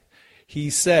said? He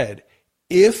said,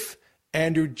 if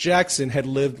Andrew Jackson had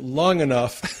lived long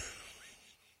enough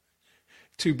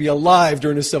to be alive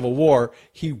during the Civil War,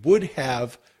 he would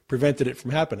have prevented it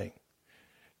from happening.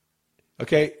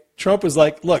 Okay? Trump was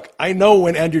like, look, I know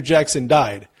when Andrew Jackson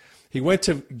died. He went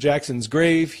to Jackson's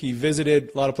grave. He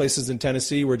visited a lot of places in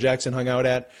Tennessee where Jackson hung out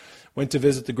at, went to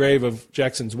visit the grave of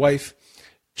Jackson's wife.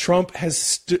 Trump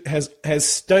has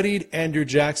studied Andrew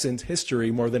Jackson's history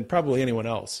more than probably anyone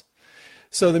else.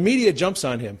 So the media jumps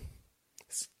on him,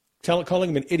 calling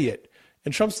him an idiot.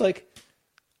 And Trump's like,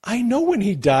 I know when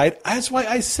he died. That's why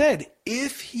I said,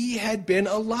 if he had been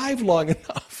alive long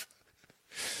enough.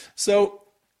 So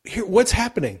here, what's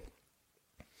happening?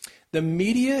 The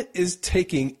media is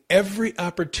taking every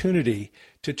opportunity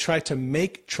to try to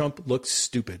make Trump look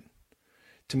stupid,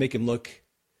 to make him look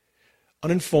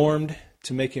uninformed,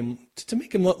 to make him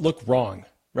look wrong,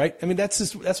 right? I mean,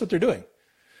 that's what they're doing.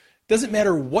 Doesn't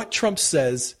matter what Trump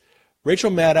says.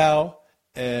 Rachel Maddow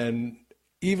and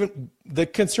even the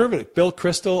conservative, Bill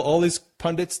Kristol, all these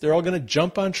pundits, they're all going to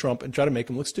jump on Trump and try to make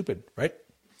him look stupid, right?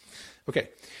 Okay,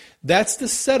 that's the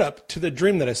setup to the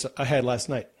dream that I had last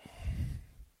night.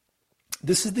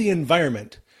 This is the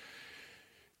environment.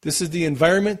 This is the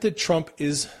environment that Trump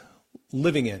is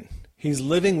living in. He's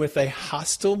living with a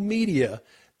hostile media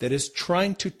that is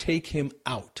trying to take him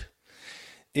out.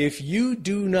 If you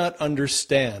do not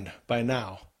understand by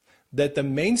now that the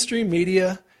mainstream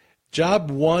media,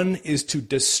 job one is to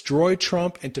destroy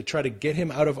Trump and to try to get him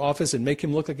out of office and make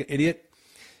him look like an idiot,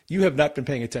 you have not been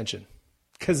paying attention,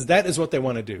 because that is what they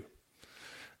want to do.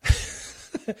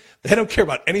 They don't care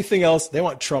about anything else. They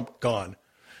want Trump gone.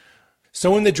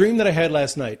 So in the dream that I had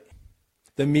last night,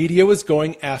 the media was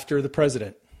going after the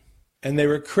president, and they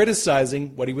were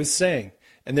criticizing what he was saying,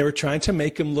 and they were trying to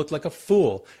make him look like a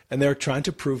fool, and they were trying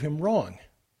to prove him wrong,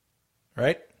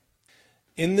 right?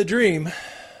 In the dream,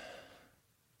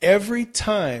 every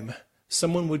time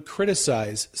someone would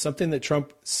criticize something that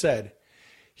Trump said,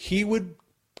 he would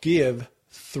give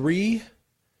three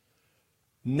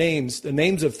names, the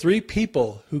names of three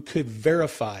people who could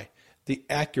verify the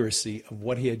accuracy of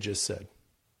what he had just said.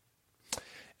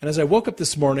 And as I woke up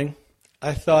this morning,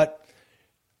 I thought,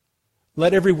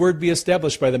 let every word be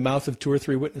established by the mouth of two or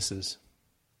three witnesses.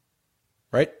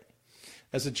 Right?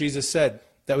 That's what Jesus said.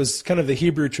 That was kind of the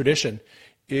Hebrew tradition.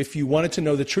 If you wanted to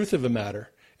know the truth of a matter,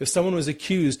 if someone was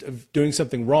accused of doing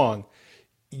something wrong,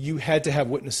 you had to have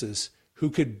witnesses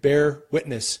who could bear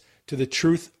witness to the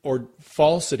truth or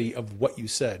falsity of what you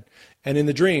said. And in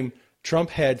the dream, Trump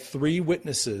had three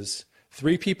witnesses,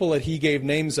 three people that he gave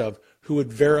names of, who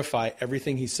would verify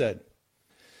everything he said.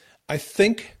 I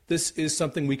think this is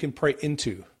something we can pray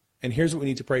into, and here's what we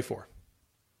need to pray for.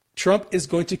 Trump is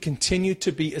going to continue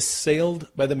to be assailed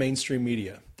by the mainstream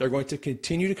media. They're going to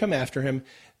continue to come after him.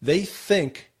 They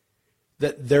think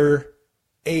that their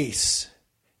ace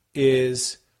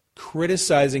is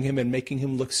criticizing him and making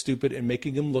him look stupid and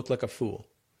making him look like a fool.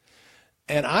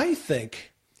 And I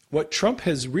think what Trump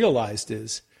has realized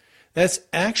is that's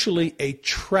actually a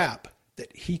trap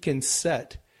that he can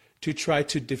set to try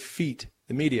to defeat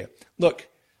the media. Look,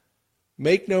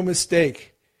 make no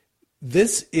mistake,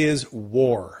 this is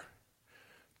war.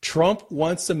 Trump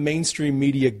wants the mainstream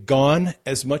media gone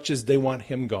as much as they want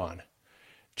him gone.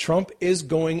 Trump is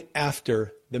going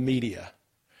after the media.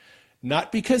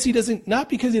 Not because he doesn't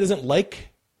like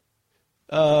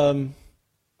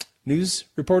news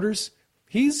reporters.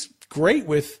 He's great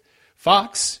with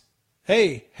Fox.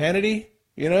 Hey, Hannity,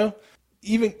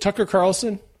 even Tucker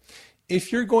Carlson.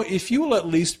 If you will at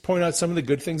least point out some of the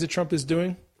good things that Trump is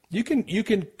doing, you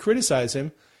can criticize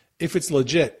him if it's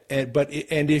legit.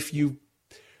 And if you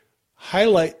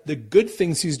highlight the good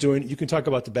things he's doing, you can talk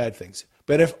about the bad things.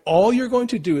 But if all you're going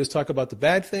to do is talk about the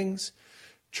bad things,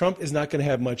 Trump is not going to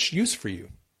have much use for you.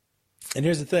 And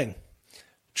here's the thing.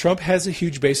 Trump has a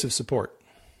huge base of support.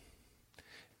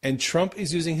 And Trump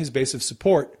is using his base of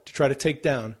support to try to take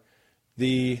down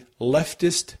the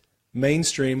leftist,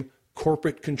 mainstream,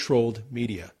 corporate-controlled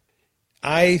media.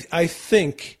 I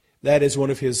think that is one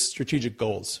of his strategic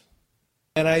goals.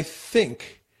 And I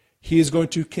think he is going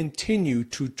to continue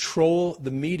to troll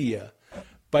the media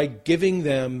by giving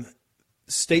them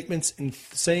statements and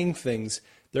saying things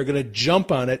They're going to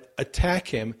jump on it, attack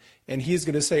him, and he's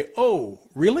going to say, oh,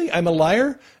 really? I'm a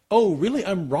liar? Oh, really?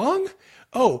 I'm wrong?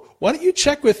 Oh, why don't you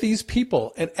check with these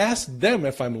people and ask them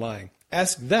if I'm lying?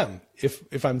 Ask them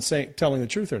if I'm telling the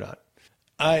truth or not.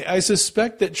 I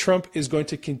suspect that Trump is going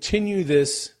to continue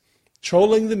this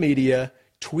trolling the media,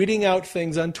 tweeting out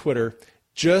things on Twitter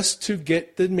just to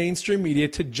get the mainstream media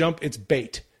to jump. It's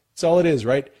bait. That's all it is,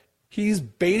 right? He's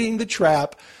baiting the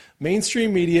trap.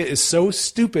 Mainstream media is so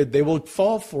stupid, they will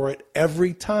fall for it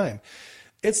every time.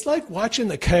 It's like watching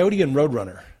the Coyote and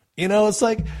Roadrunner. You know, it's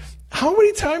like, how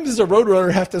many times does a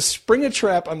Roadrunner have to spring a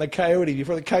trap on the Coyote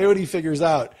before the Coyote figures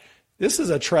out, this is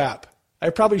a trap. I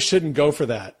probably shouldn't go for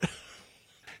that.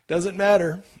 Doesn't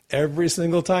matter. Every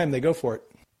single time they go for it.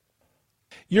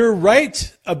 You're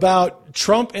right about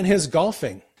Trump and his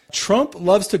golfing. Trump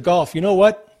loves to golf. You know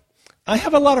what? I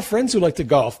have a lot of friends who like to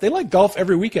golf. They like golf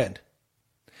every weekend.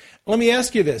 Let me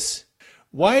ask you this.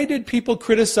 Why did people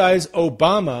criticize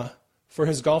Obama for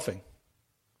his golfing?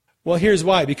 Well, here's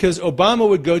why. Because Obama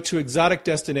would go to exotic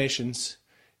destinations.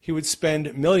 He would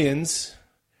spend millions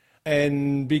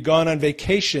and be gone on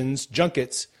vacations,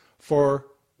 junkets, for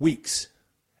weeks.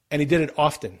 And he did it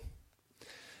often.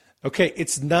 Okay,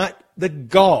 it's not the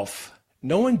golf.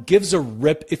 No one gives a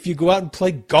rip if you go out and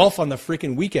play golf on the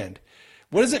freaking weekend.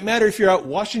 What does it matter if you're out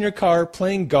washing your car,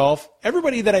 playing golf?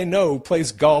 Everybody that I know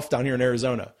plays golf down here in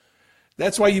Arizona.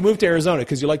 That's why you moved to Arizona,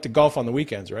 because you like to golf on the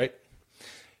weekends, right?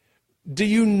 Do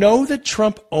you know that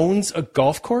Trump owns a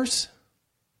golf course?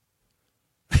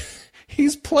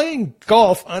 He's playing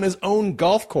golf on his own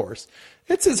golf course.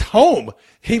 It's his home.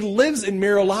 He lives in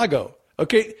Mar-a-Lago.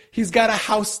 Okay, he's got a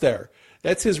house there.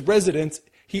 That's his residence.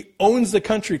 He owns the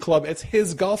country club. It's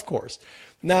his golf course.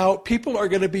 Now, people are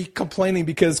going to be complaining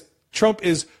because Trump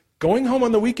is going home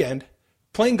on the weekend,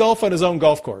 playing golf on his own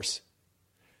golf course.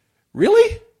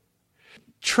 Really?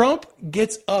 Trump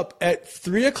gets up at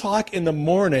 3 o'clock in the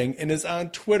morning and is on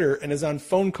Twitter and is on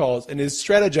phone calls and is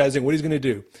strategizing what he's going to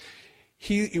do.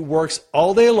 He works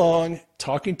all day long,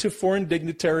 talking to foreign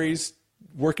dignitaries,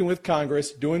 working with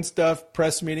Congress, doing stuff,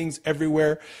 press meetings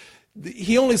everywhere.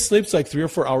 He only sleeps like 3 or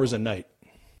 4 hours a night.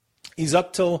 He's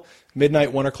up till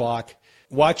midnight, 1 o'clock,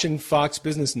 watching Fox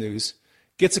Business News,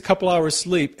 gets a couple hours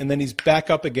sleep, and then he's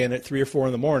back up again at 3 or 4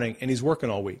 in the morning, and he's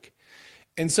working all week.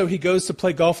 And so he goes to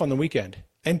play golf on the weekend.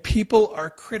 And people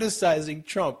are criticizing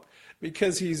Trump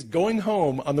because he's going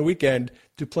home on the weekend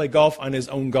to play golf on his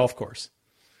own golf course.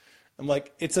 I'm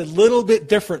like, it's a little bit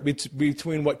different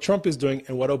between what Trump is doing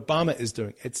and what Obama is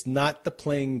doing. It's not the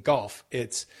playing golf.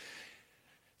 It's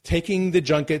taking the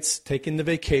junkets, taking the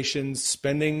vacations,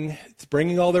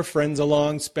 bringing all their friends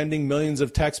along, spending millions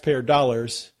of taxpayer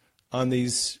dollars on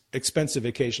these expensive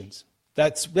vacations.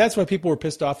 That's why people were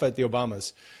pissed off at the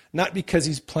Obamas. Not because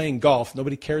he's playing golf.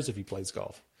 Nobody cares if he plays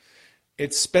golf.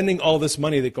 It's spending all this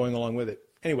money that's going along with it.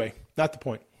 Anyway, not the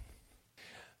point.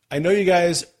 I know you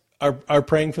guys are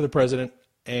praying for the president,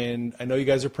 and I know you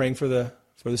guys are praying for the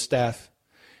staff,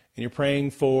 and you're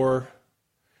praying for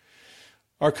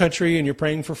our country, and you're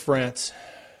praying for France.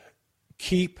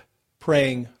 Keep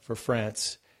praying for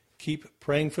France. Keep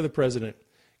praying for the president.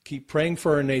 Keep praying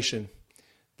for our nation,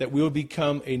 that we will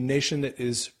become a nation that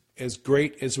is as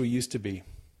great as we used to be.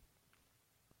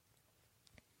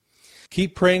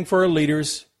 Keep praying for our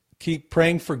leaders. Keep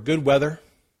praying for good weather.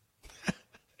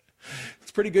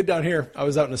 It's pretty good down here. I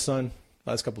was out in the sun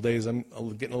last couple of days. I'm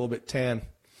getting a little bit tan.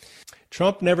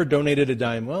 Trump never donated a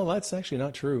dime. Well, that's actually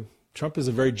not true. Trump is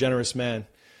a very generous man.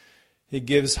 He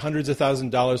gives hundreds of thousands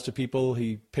of dollars to people.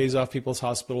 He pays off people's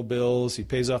hospital bills. He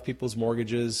pays off people's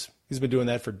mortgages. He's been doing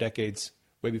that for decades,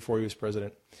 way before he was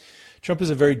president. Trump is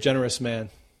a very generous man.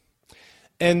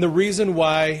 And the reason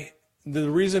why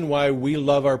we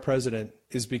love our president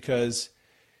is because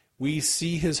we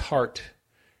see his heart.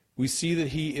 We see that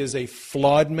he is a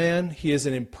flawed man. He is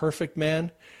an imperfect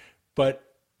man. But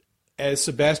as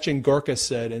Sebastian Gorka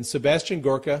said, and Sebastian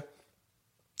Gorka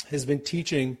has been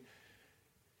teaching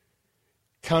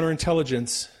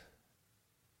counterintelligence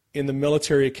in the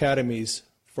military academies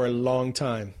for a long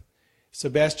time.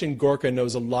 Sebastian Gorka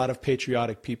knows a lot of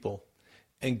patriotic people.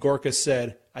 And Gorka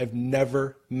said, I've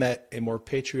never met a more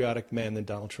patriotic man than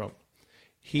Donald Trump.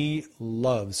 He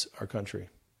loves our country.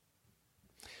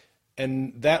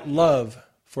 And that love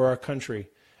for our country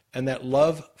and that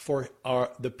love for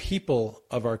the people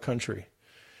of our country,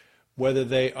 whether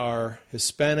they are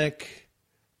Hispanic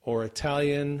or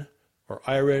Italian or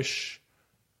Irish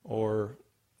or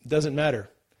doesn't matter.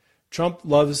 Trump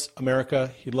loves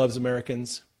America. He loves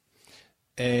Americans.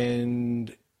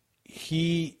 And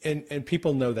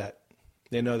people know that.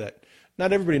 They know that.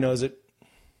 Not everybody knows it.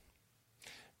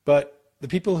 But the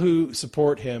people who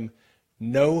support him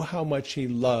know how much he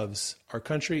loves our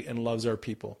country and loves our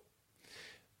people.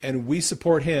 And we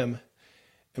support him,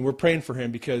 and we're praying for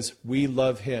him because we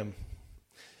love him.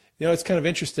 You know, it's kind of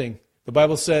interesting. The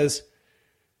Bible says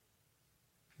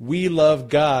we love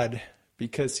God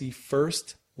because he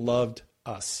first loved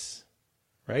us,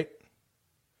 right?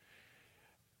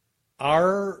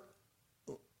 Our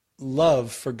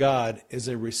love for God is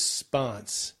a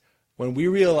response. When we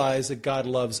realize that God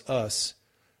loves us,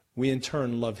 we in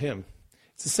turn love him.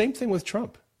 It's the same thing with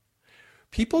Trump.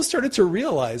 People started to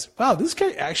realize, wow, this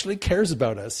guy actually cares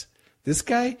about us. This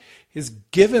guy has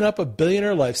given up a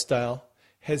billionaire lifestyle,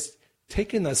 has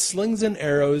taken the slings and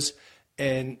arrows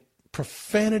and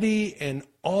profanity and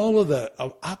all of the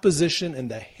opposition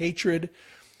and the hatred,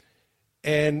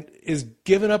 and is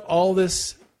given up all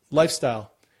this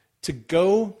lifestyle to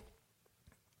go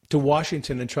to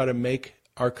Washington and try to make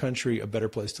our country a better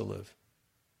place to live.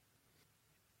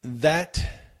 That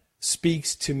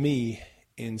speaks to me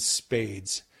in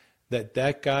spades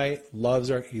that guy loves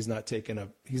he's not taking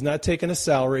a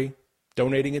salary,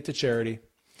 donating it to charity.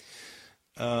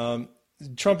 Trump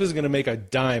isn't going to make a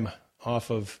dime off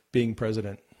of being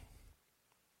president.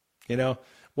 You know,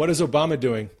 what is Obama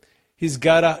doing? He's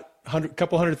got a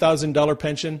couple $100,000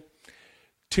 pension,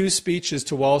 2 speeches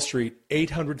to Wall Street,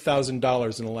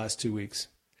 $800,000 in the last 2 weeks.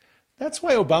 That's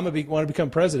why Obama wanted to become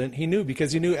president.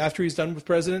 Because he knew after he's done with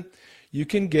president, you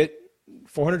can get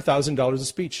 $400,000 a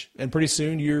speech, and pretty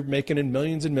soon you're making in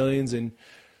millions and millions, and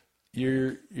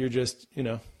you're just, you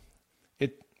know,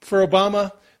 for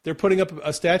Obama, they're putting up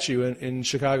a statue in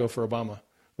Chicago for Obama.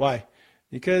 Why?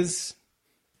 Because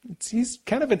he's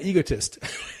kind of an egotist.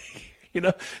 You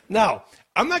know. Now,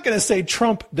 I'm not going to say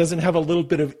Trump doesn't have a little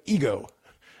bit of ego.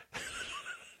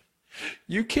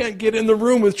 You can't get in the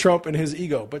room with Trump and his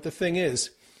ego. But the thing is,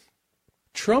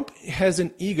 Trump has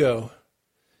an ego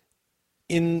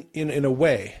in a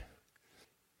way.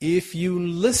 If you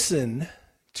listen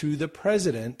to the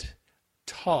president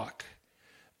talk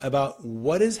about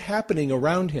what is happening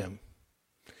around him,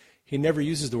 he never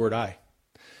uses the word I,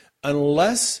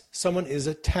 unless someone is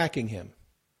attacking him.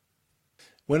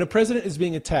 When a president is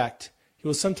being attacked, he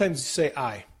will sometimes say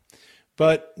I.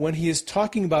 But when he is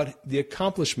talking about the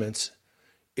accomplishments,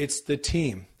 it's the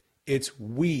team, it's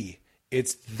we,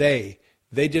 it's they.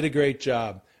 They did a great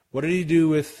job. What did he do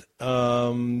with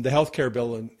the health care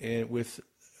bill and with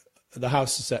the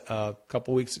House a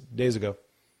couple days ago?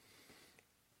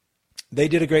 They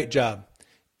did a great job.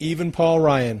 Even Paul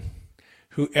Ryan,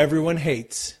 who everyone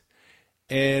hates,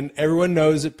 and everyone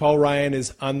knows that Paul Ryan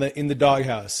is in the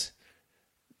doghouse.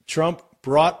 Trump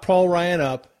brought Paul Ryan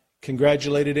up,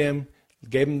 congratulated him,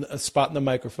 gave him a spot on the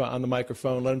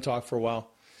microphone, let him talk for a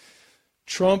while.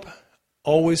 Trump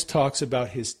always talks about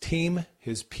his team,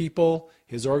 his people,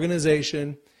 his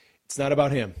organization. It's not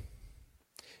about him.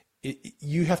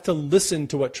 You have to listen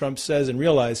to what Trump says and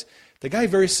realize the guy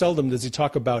very seldom does he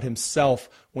talk about himself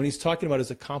when he's talking about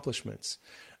his accomplishments,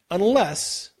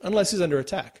 unless he's under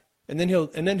attack. And then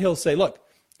he'll say, "Look,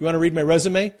 you want to read my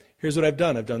resume? Here's what I've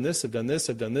done. I've done this. I've done this.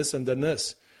 I've done this. I've done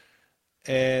this,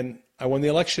 and I won the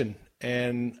election,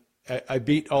 and I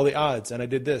beat all the odds, and I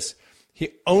did this." He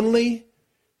only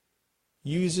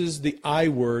uses the I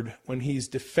word when he's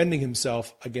defending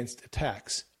himself against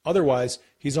attacks. Otherwise,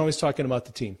 he's always talking about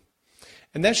the team.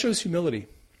 And that shows humility.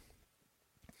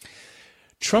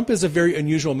 Trump is a very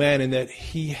unusual man in that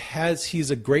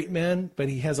he's a great man, but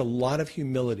he has a lot of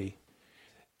humility.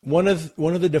 One of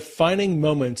the defining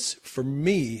moments for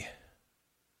me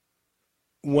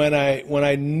when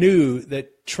I knew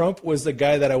that Trump was the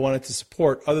guy that I wanted to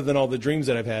support, other than all the dreams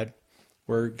that I've had,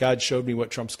 where God showed me what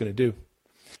Trump's going to do,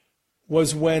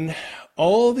 was when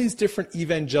all these different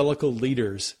evangelical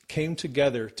leaders came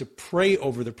together to pray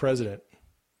over the president.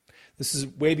 This is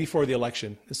way before the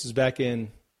election. This is back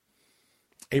in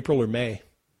April or May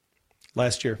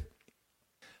last year.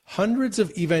 Hundreds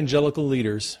of evangelical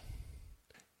leaders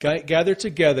gathered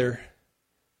together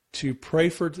to pray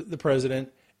for the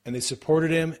president, and they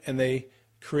supported him, and they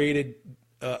created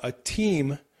a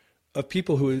team of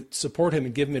people who would support him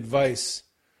and give him advice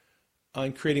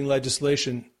on creating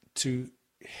legislation to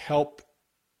help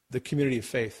the community of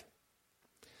faith.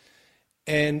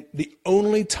 And the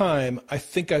only time I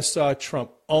think I saw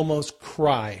Trump almost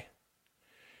cry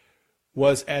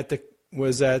was at the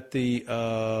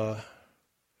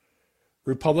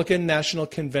Republican National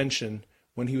Convention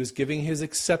when he was giving his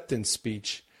acceptance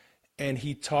speech, and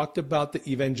he talked about the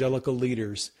evangelical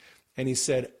leaders, and he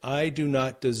said, "I do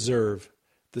not deserve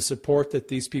the support that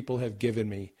these people have given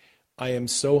me. I am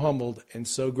so humbled and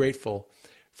so grateful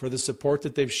for the support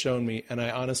that they've shown me, and I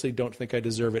honestly don't think I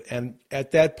deserve it." And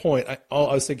at that point, I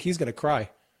was thinking, he's going to cry.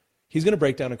 He's going to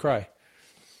break down and cry.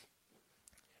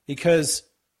 Because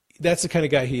that's the kind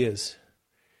of guy he is.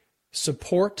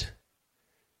 Support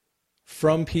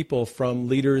from people, from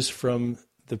leaders, from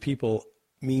the people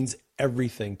means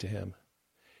everything to him.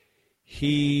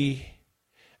 It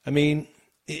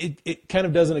kind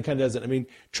of does and it kind of doesn't. I mean,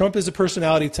 Trump is a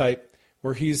personality type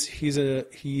where he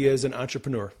is an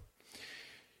entrepreneur.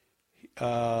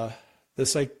 The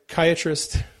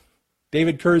psychiatrist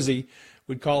David Kersey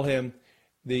would call him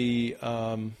the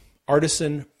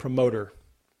artisan promoter.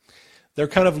 They're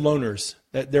kind of loners.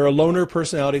 They're a loner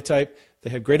personality type. They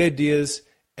have great ideas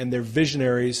and they're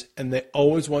visionaries and they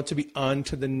always want to be on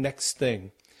to the next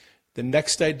thing, the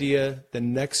next idea, the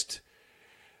next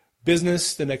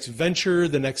business, the next venture,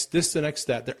 the next this, the next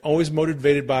that. They're always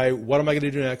motivated by what am I going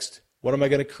to do next? What am I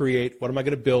going to create? What am I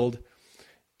going to build?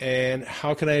 And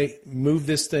how can I move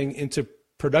this thing into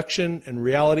production and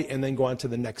reality and then go on to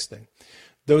the next thing?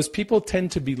 Those people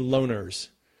tend to be loners,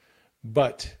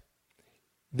 but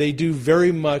they do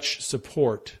very much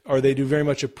support, or they do very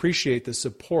much appreciate the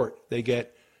support they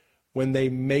get when they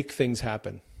make things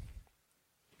happen.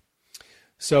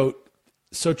 So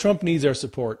Trump needs our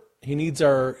support. He needs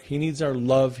our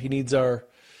love. He needs our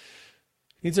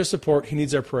support. He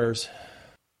needs our prayers.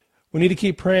 We need to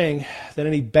keep praying that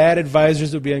any bad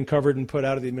advisors will be uncovered and put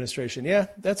out of the administration. Yeah,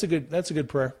 that's a good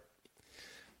prayer.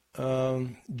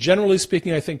 Generally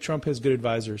speaking, I think Trump has good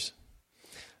advisors.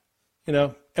 You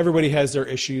know, everybody has their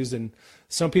issues, and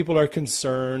some people are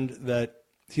concerned that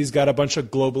he's got a bunch of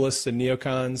globalists and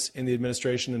neocons in the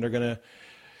administration, and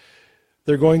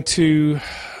they're going to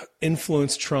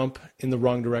influence Trump in the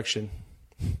wrong direction.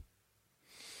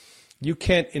 You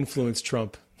can't influence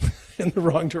Trump in the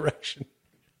wrong direction.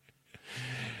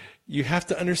 You have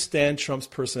to understand Trump's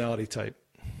personality type.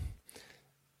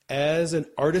 As an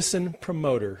artisan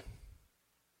promoter,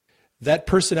 that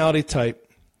personality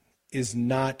type is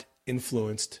not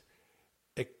influenced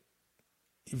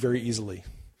very easily.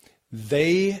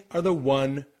 They are the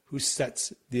one who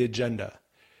sets the agenda.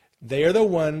 They are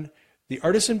the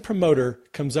artisan promoter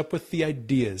comes up with the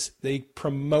ideas. They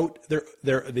promote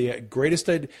the greatest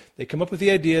idea. They come up with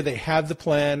the idea. They have the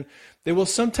plan. They will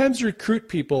sometimes recruit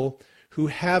people who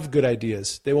have good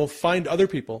ideas. They will find other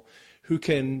people who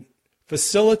can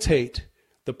facilitate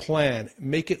the plan,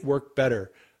 make it work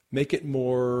better, make it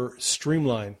more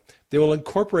streamlined. They will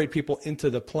incorporate people into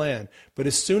the plan. But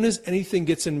as soon as anything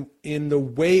gets in the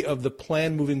way of the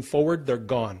plan moving forward, they're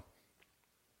gone.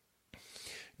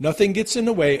 Nothing gets in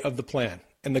the way of the plan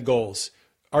and the goals.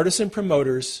 Artisan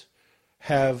promoters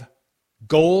have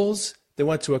goals they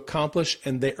want to accomplish,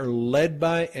 and they are led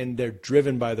by and they're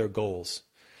driven by their goals.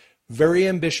 Very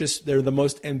ambitious. They're the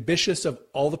most ambitious of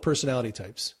all the personality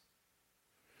types.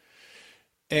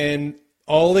 And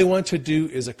all they want to do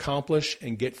is accomplish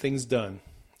and get things done.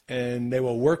 And they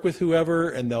will work with whoever,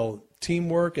 and they'll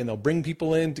teamwork, and they'll bring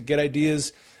people in to get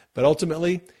ideas. But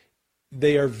ultimately,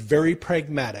 they are very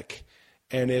pragmatic.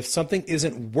 And if something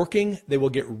isn't working, they will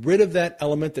get rid of that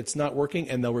element that's not working,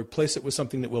 and they'll replace it with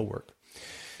something that will work.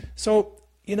 So,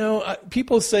 you know,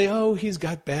 people say, oh, he's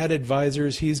got bad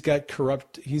advisors, he's got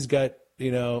corrupt, he's got,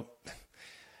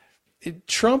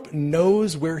 Trump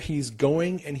knows where he's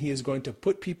going, and he is going to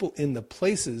put people in the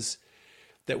places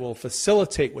that will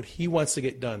facilitate what he wants to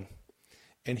get done.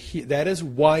 And that is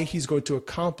why he's going to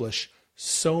accomplish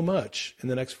so much in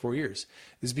the next 4 years,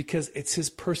 is because it's his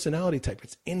personality type.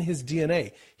 It's in his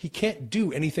DNA. He can't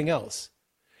do anything else.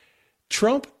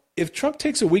 If Trump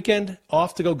takes a weekend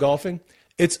off to go golfing,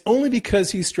 it's only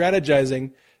because he's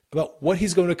strategizing about what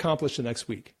he's going to accomplish the next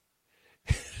week.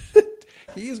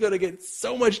 He's going to get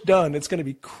so much done. It's going to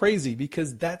be crazy,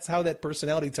 because that's how that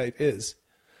personality type is.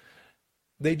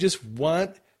 They just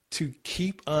want to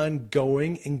keep on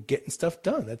going and getting stuff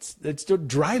done. That's what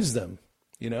drives them,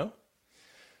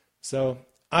 So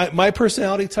my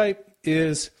personality type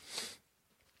is,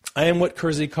 I am what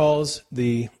Kersey calls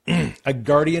a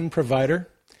guardian provider.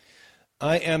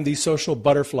 I am the social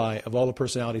butterfly of all the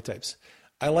personality types.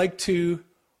 I like to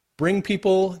bring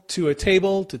people to a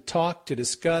table to talk, to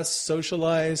discuss,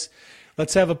 socialize.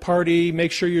 Let's have a party.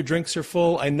 Make sure your drinks are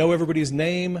full. I know everybody's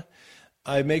name.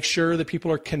 I make sure that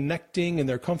people are connecting and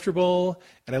they're comfortable.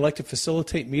 And I like to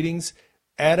facilitate meetings.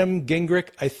 Adam Gingrich,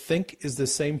 I think, is the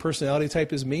same personality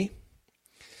type as me.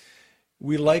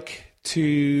 We like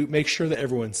to make sure that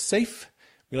everyone's safe.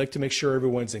 We like to make sure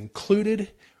everyone's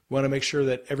included. We want to make sure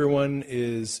that everyone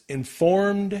is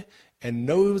informed and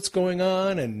knows what's going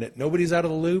on and that nobody's out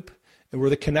of the loop. And we're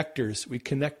the connectors. We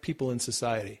connect people in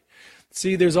society.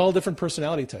 See, there's all different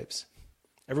personality types.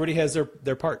 Everybody has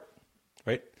their part,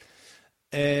 right?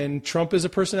 And Trump is a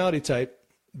personality type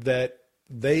that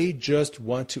They just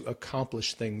want to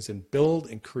accomplish things and build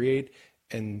and create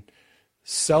and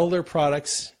sell their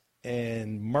products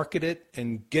and market it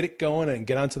and get it going and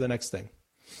get on to the next thing.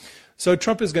 So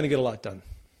Trump is going to get a lot done.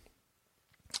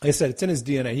 Like I said, it's in his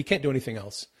DNA. He can't do anything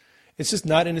else. It's just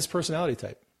not in his personality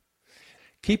type.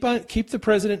 Keep the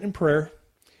president in prayer.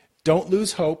 Don't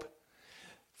lose hope.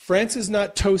 France is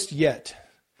not toast yet,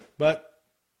 but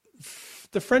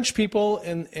the French people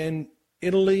and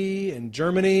Italy and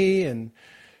Germany, and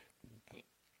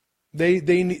they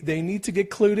need to get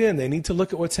clued in. They need to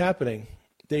look at what's happening.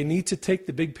 They need to take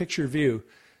the big picture view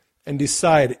and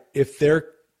decide if their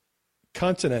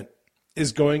continent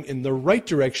is going in the right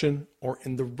direction or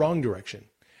in the wrong direction.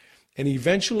 And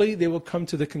eventually they will come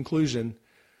to the conclusion,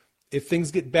 if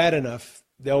things get bad enough,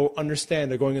 they'll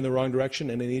understand they're going in the wrong direction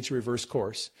and they need to reverse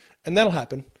course. And that'll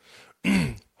happen.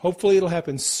 Hopefully it'll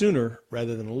happen sooner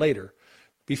rather than later,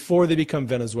 before they become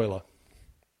Venezuela.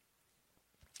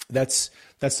 That's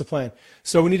the plan.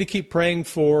 So we need to keep praying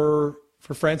for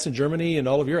France and Germany and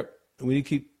all of Europe. We need to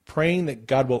keep praying that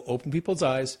God will open people's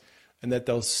eyes and that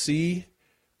they'll see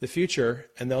the future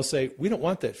and they'll say, we don't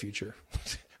want that future.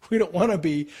 We don't want to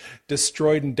be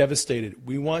destroyed and devastated.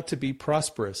 We want to be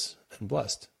prosperous and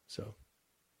blessed. So,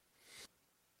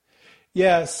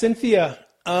 yeah, Cynthia.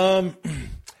 Those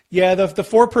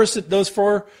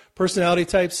four personality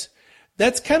types.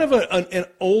 That's kind of an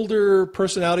older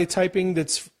personality typing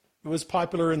that was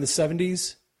popular in the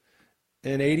 70s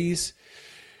and 80s.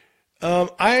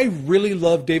 I really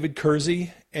love David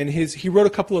Kersey, and he wrote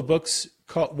a couple of books.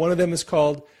 One of them is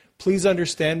called Please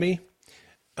Understand Me.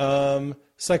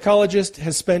 Psychologist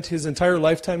has spent his entire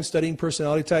lifetime studying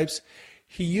personality types.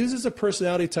 He uses a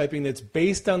personality typing that's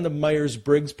based on the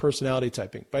Myers-Briggs personality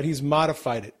typing, but he's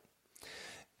modified it.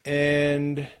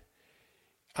 And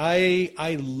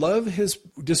I love his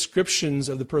descriptions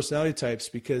of the personality types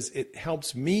because it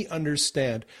helps me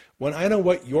understand. When I know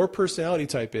what your personality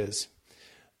type is,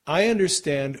 I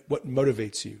understand what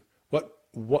motivates you,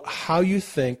 how you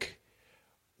think,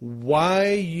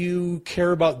 why you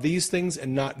care about these things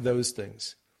and not those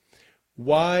things,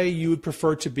 why you would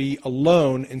prefer to be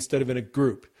alone instead of in a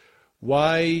group,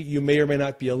 why you may or may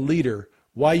not be a leader,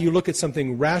 why you look at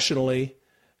something rationally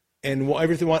and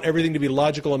want everything to be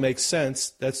logical and make sense.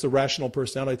 That's the rational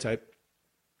personality type.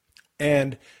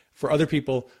 And for other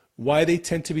people, why they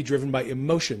tend to be driven by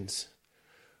emotions,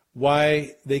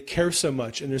 why they care so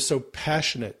much and they're so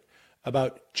passionate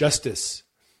about justice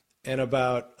and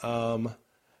about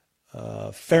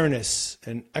fairness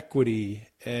and equity,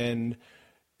 and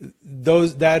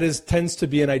tends to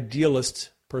be an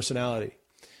idealist personality.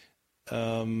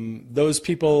 Those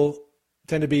people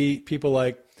tend to be people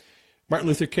like Martin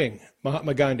Luther King,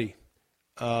 Mahatma Gandhi,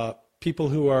 people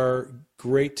who are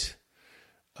great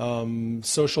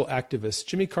social activists.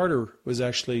 Jimmy Carter was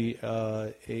actually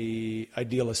a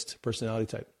idealist personality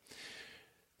type.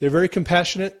 They're very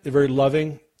compassionate. They're very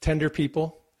loving, tender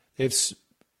people.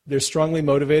 They're strongly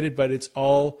motivated, but it's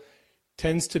all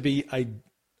tends to be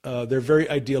they're very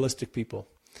idealistic people.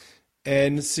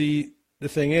 And see, the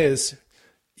thing is,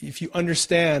 if you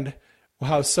understand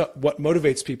what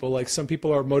motivates people, like some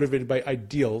people are motivated by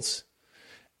ideals,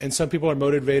 and some people are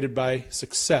motivated by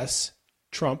success,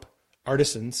 Trump,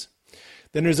 artisans.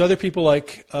 Then there's other people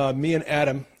like me and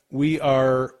Adam. We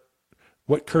are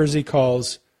what Kersey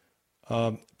calls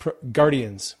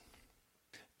guardians.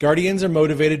 Guardians are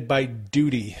motivated by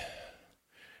duty.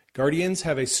 Guardians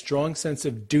have a strong sense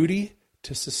of duty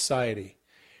to society.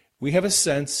 We have a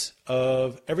sense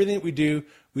of everything that we do,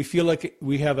 we feel like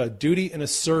we have a duty and a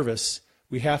service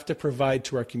we have to provide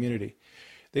to our community.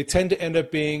 They tend to end up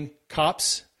being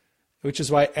cops, which is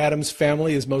why Adam's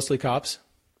family is mostly cops,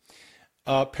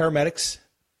 paramedics,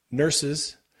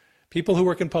 nurses, people who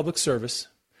work in public service.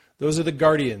 Those are the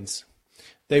guardians.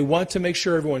 They want to make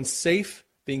sure everyone's safe,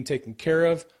 being taken care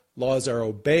of, laws are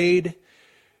obeyed.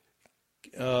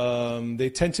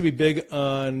 They tend to be big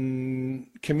on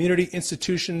community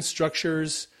institutions,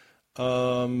 structures,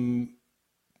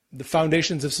 the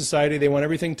foundations of society. They want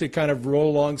everything to kind of roll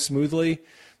along smoothly.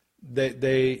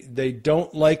 They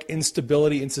don't like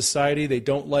instability in society. They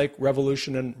don't like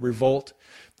revolution and revolt.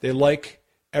 They like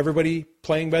everybody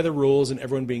playing by the rules and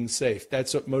everyone being safe.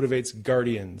 That's what motivates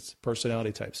guardians,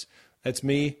 personality types. That's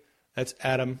me. That's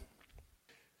Adam.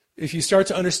 If you start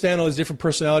to understand all these different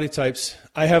personality types,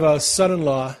 I have a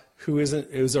son-in-law who is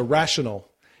a rational.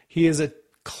 He is a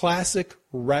classic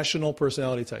rational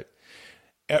personality type.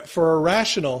 For a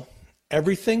rational,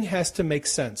 everything has to make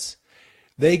sense.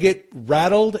 They get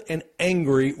rattled and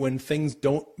angry when things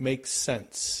don't make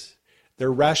sense.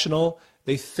 They're rational.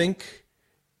 They think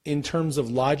in terms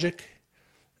of logic.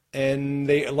 and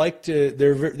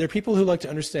they're people who like to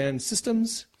understand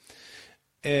systems,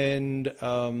 and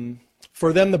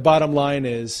for them the bottom line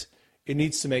is it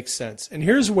needs to make sense. And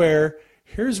here's where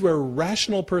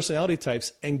rational personality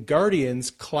types and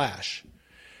guardians clash,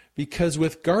 because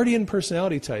with guardian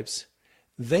personality types,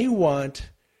 they want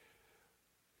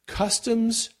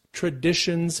customs,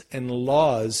 traditions, and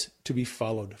laws to be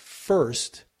followed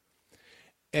first,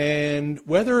 and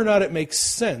whether or not it makes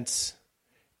sense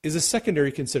is a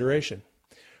secondary consideration.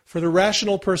 For the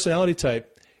rational personality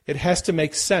type, it has to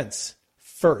make sense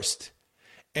first,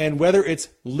 and whether it's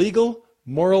legal,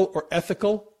 moral, or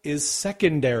ethical is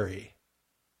secondary.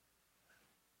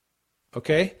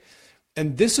 Okay?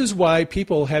 And this is why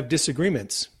people have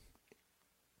disagreements.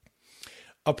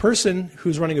 A person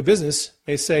who's running a business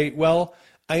may say, well,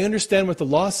 I understand what the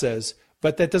law says,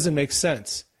 but that doesn't make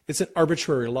sense. It's an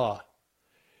arbitrary law.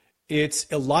 It's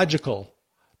illogical.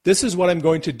 This is what I'm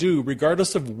going to do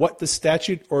regardless of what the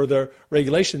statute or the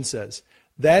regulation says.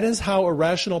 That is how a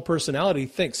rational personality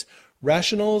thinks.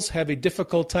 Rationals have a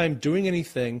difficult time doing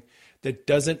anything that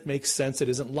doesn't make sense, that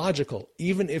isn't logical,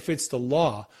 even if it's the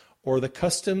law or the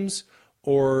customs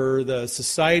or the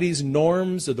society's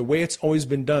norms or the way it's always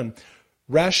been done.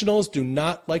 Rationals do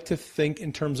not like to think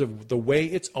in terms of the way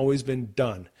it's always been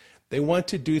done. They want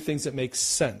to do things that make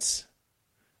sense.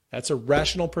 That's a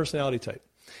rational personality type.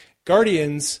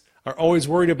 Guardians are always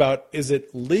worried about, is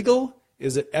it legal,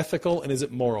 is it ethical, and is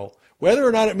it moral? Whether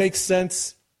or not it makes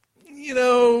sense,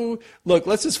 look,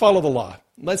 let's just follow the law.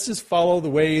 Let's just follow the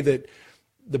way that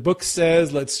the book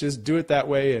says. Let's just do it that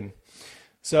way. And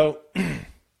so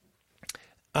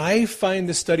I find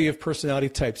the study of personality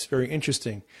types very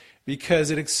interesting because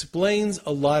it explains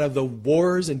a lot of the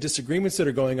wars and disagreements that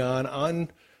are going on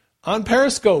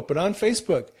Periscope and on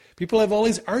Facebook. People have all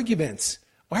these arguments.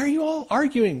 Why are you all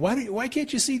arguing? Why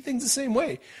can't you see things the same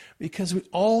way? Because we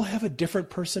all have a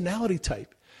different personality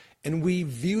type, and we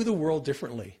view the world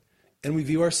differently, and we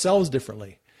view ourselves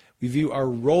differently. We view our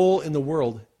role in the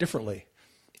world differently,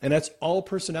 and that's all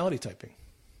personality typing.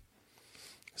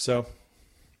 So,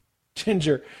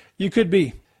 Ginger, you could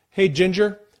be. Hey,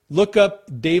 Ginger, look up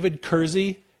David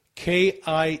Kersey,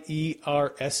 Kiersey,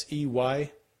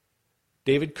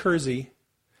 David Kersey,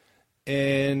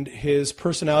 and his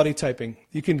personality typing.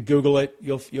 You can Google it.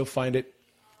 You'll find it.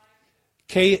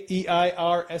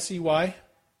 Keirsey.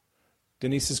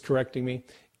 Denise is correcting me.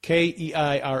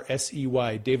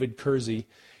 Keirsey, David Kersey.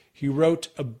 He wrote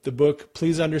the book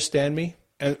Please Understand Me,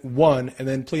 and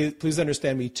then Please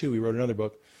Understand Me 2. He wrote another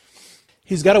book.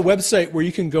 He's got a website where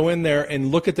you can go in there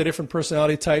and look at the different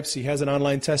personality types. He has an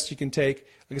online test you can take.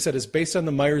 Like I said, it's based on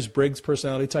the Myers-Briggs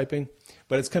personality typing,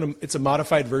 but it's a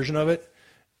modified version of it.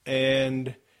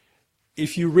 And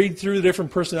if you read through the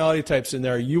different personality types in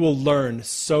there, you will learn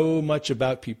so much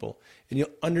about people, and you'll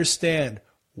understand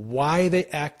why they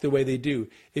act the way they do.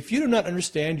 If you do not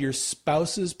understand your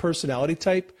spouse's personality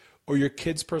type or your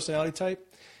kid's personality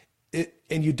type,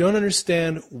 and you don't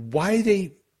understand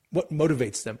what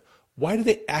motivates them, why do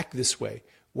they act this way?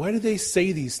 Why do they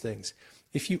say these things?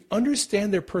 If you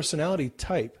understand their personality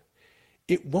type,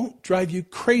 it won't drive you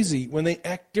crazy when they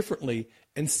act differently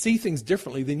and see things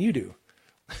differently than you do,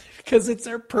 because it's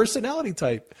their personality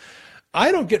type.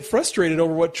 I don't get frustrated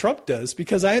over what Trump does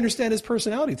because I understand his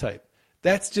personality type.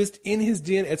 That's just in his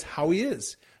DNA. It's how he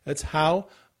is. That's how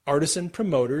artisan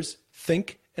promoters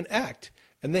think and act,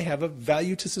 and they have a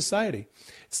value to society.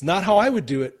 It's not how I would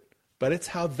do it, but it's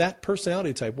how that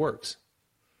personality type works.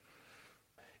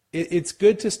 It's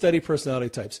good to study personality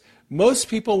types. Most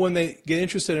people, when they get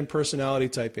interested in personality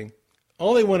typing,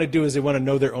 all they want to do is they want to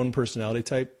know their own personality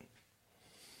type,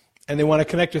 and they want to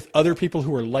connect with other people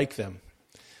who are like them.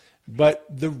 But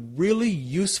the really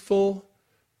useful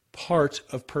part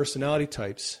of personality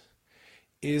types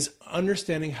is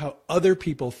understanding how other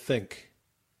people think.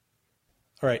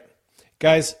 All right,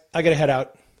 guys, I got to head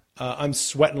out. I'm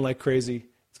sweating like crazy.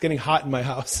 It's getting hot in my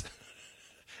house,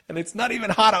 and it's not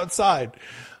even hot outside.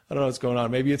 I don't know what's going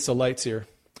on. Maybe it's the lights here.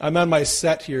 I'm on my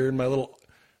set here in my little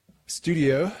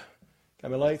studio.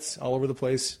 Got my lights all over the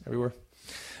place, everywhere.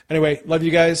 Anyway, love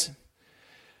you guys.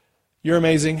 You're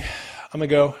amazing. I'm going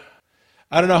to go.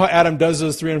 I don't know how Adam does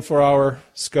those 3 and 4 hour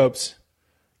scopes,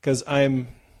 because I'm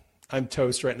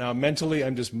toast right now. Mentally,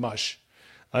 I'm just mush.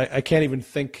 I can't even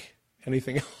think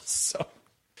anything else. So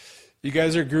you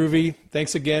guys are groovy.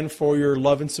 Thanks again for your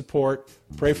love and support.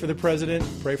 Pray for the president.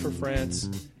 Pray for France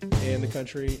and the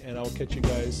country. And I'll catch you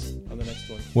guys on the next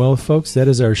one. Well, folks, that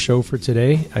is our show for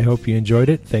today. I hope you enjoyed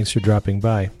it. Thanks for dropping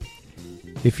by.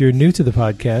 If you're new to the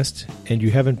podcast and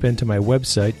you haven't been to my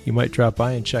website, you might drop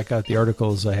by and check out the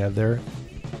articles I have there.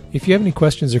 If you have any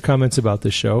questions or comments about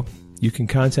this show, you can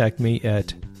contact me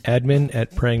at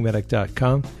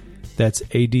admin@prayingmedic.com. That's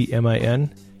ADMIN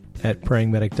at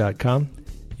prayingmedic.com.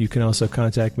 You can also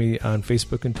contact me on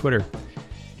Facebook and Twitter.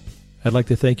 I'd like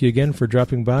to thank you again for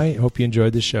dropping by. I hope you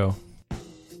enjoyed the show.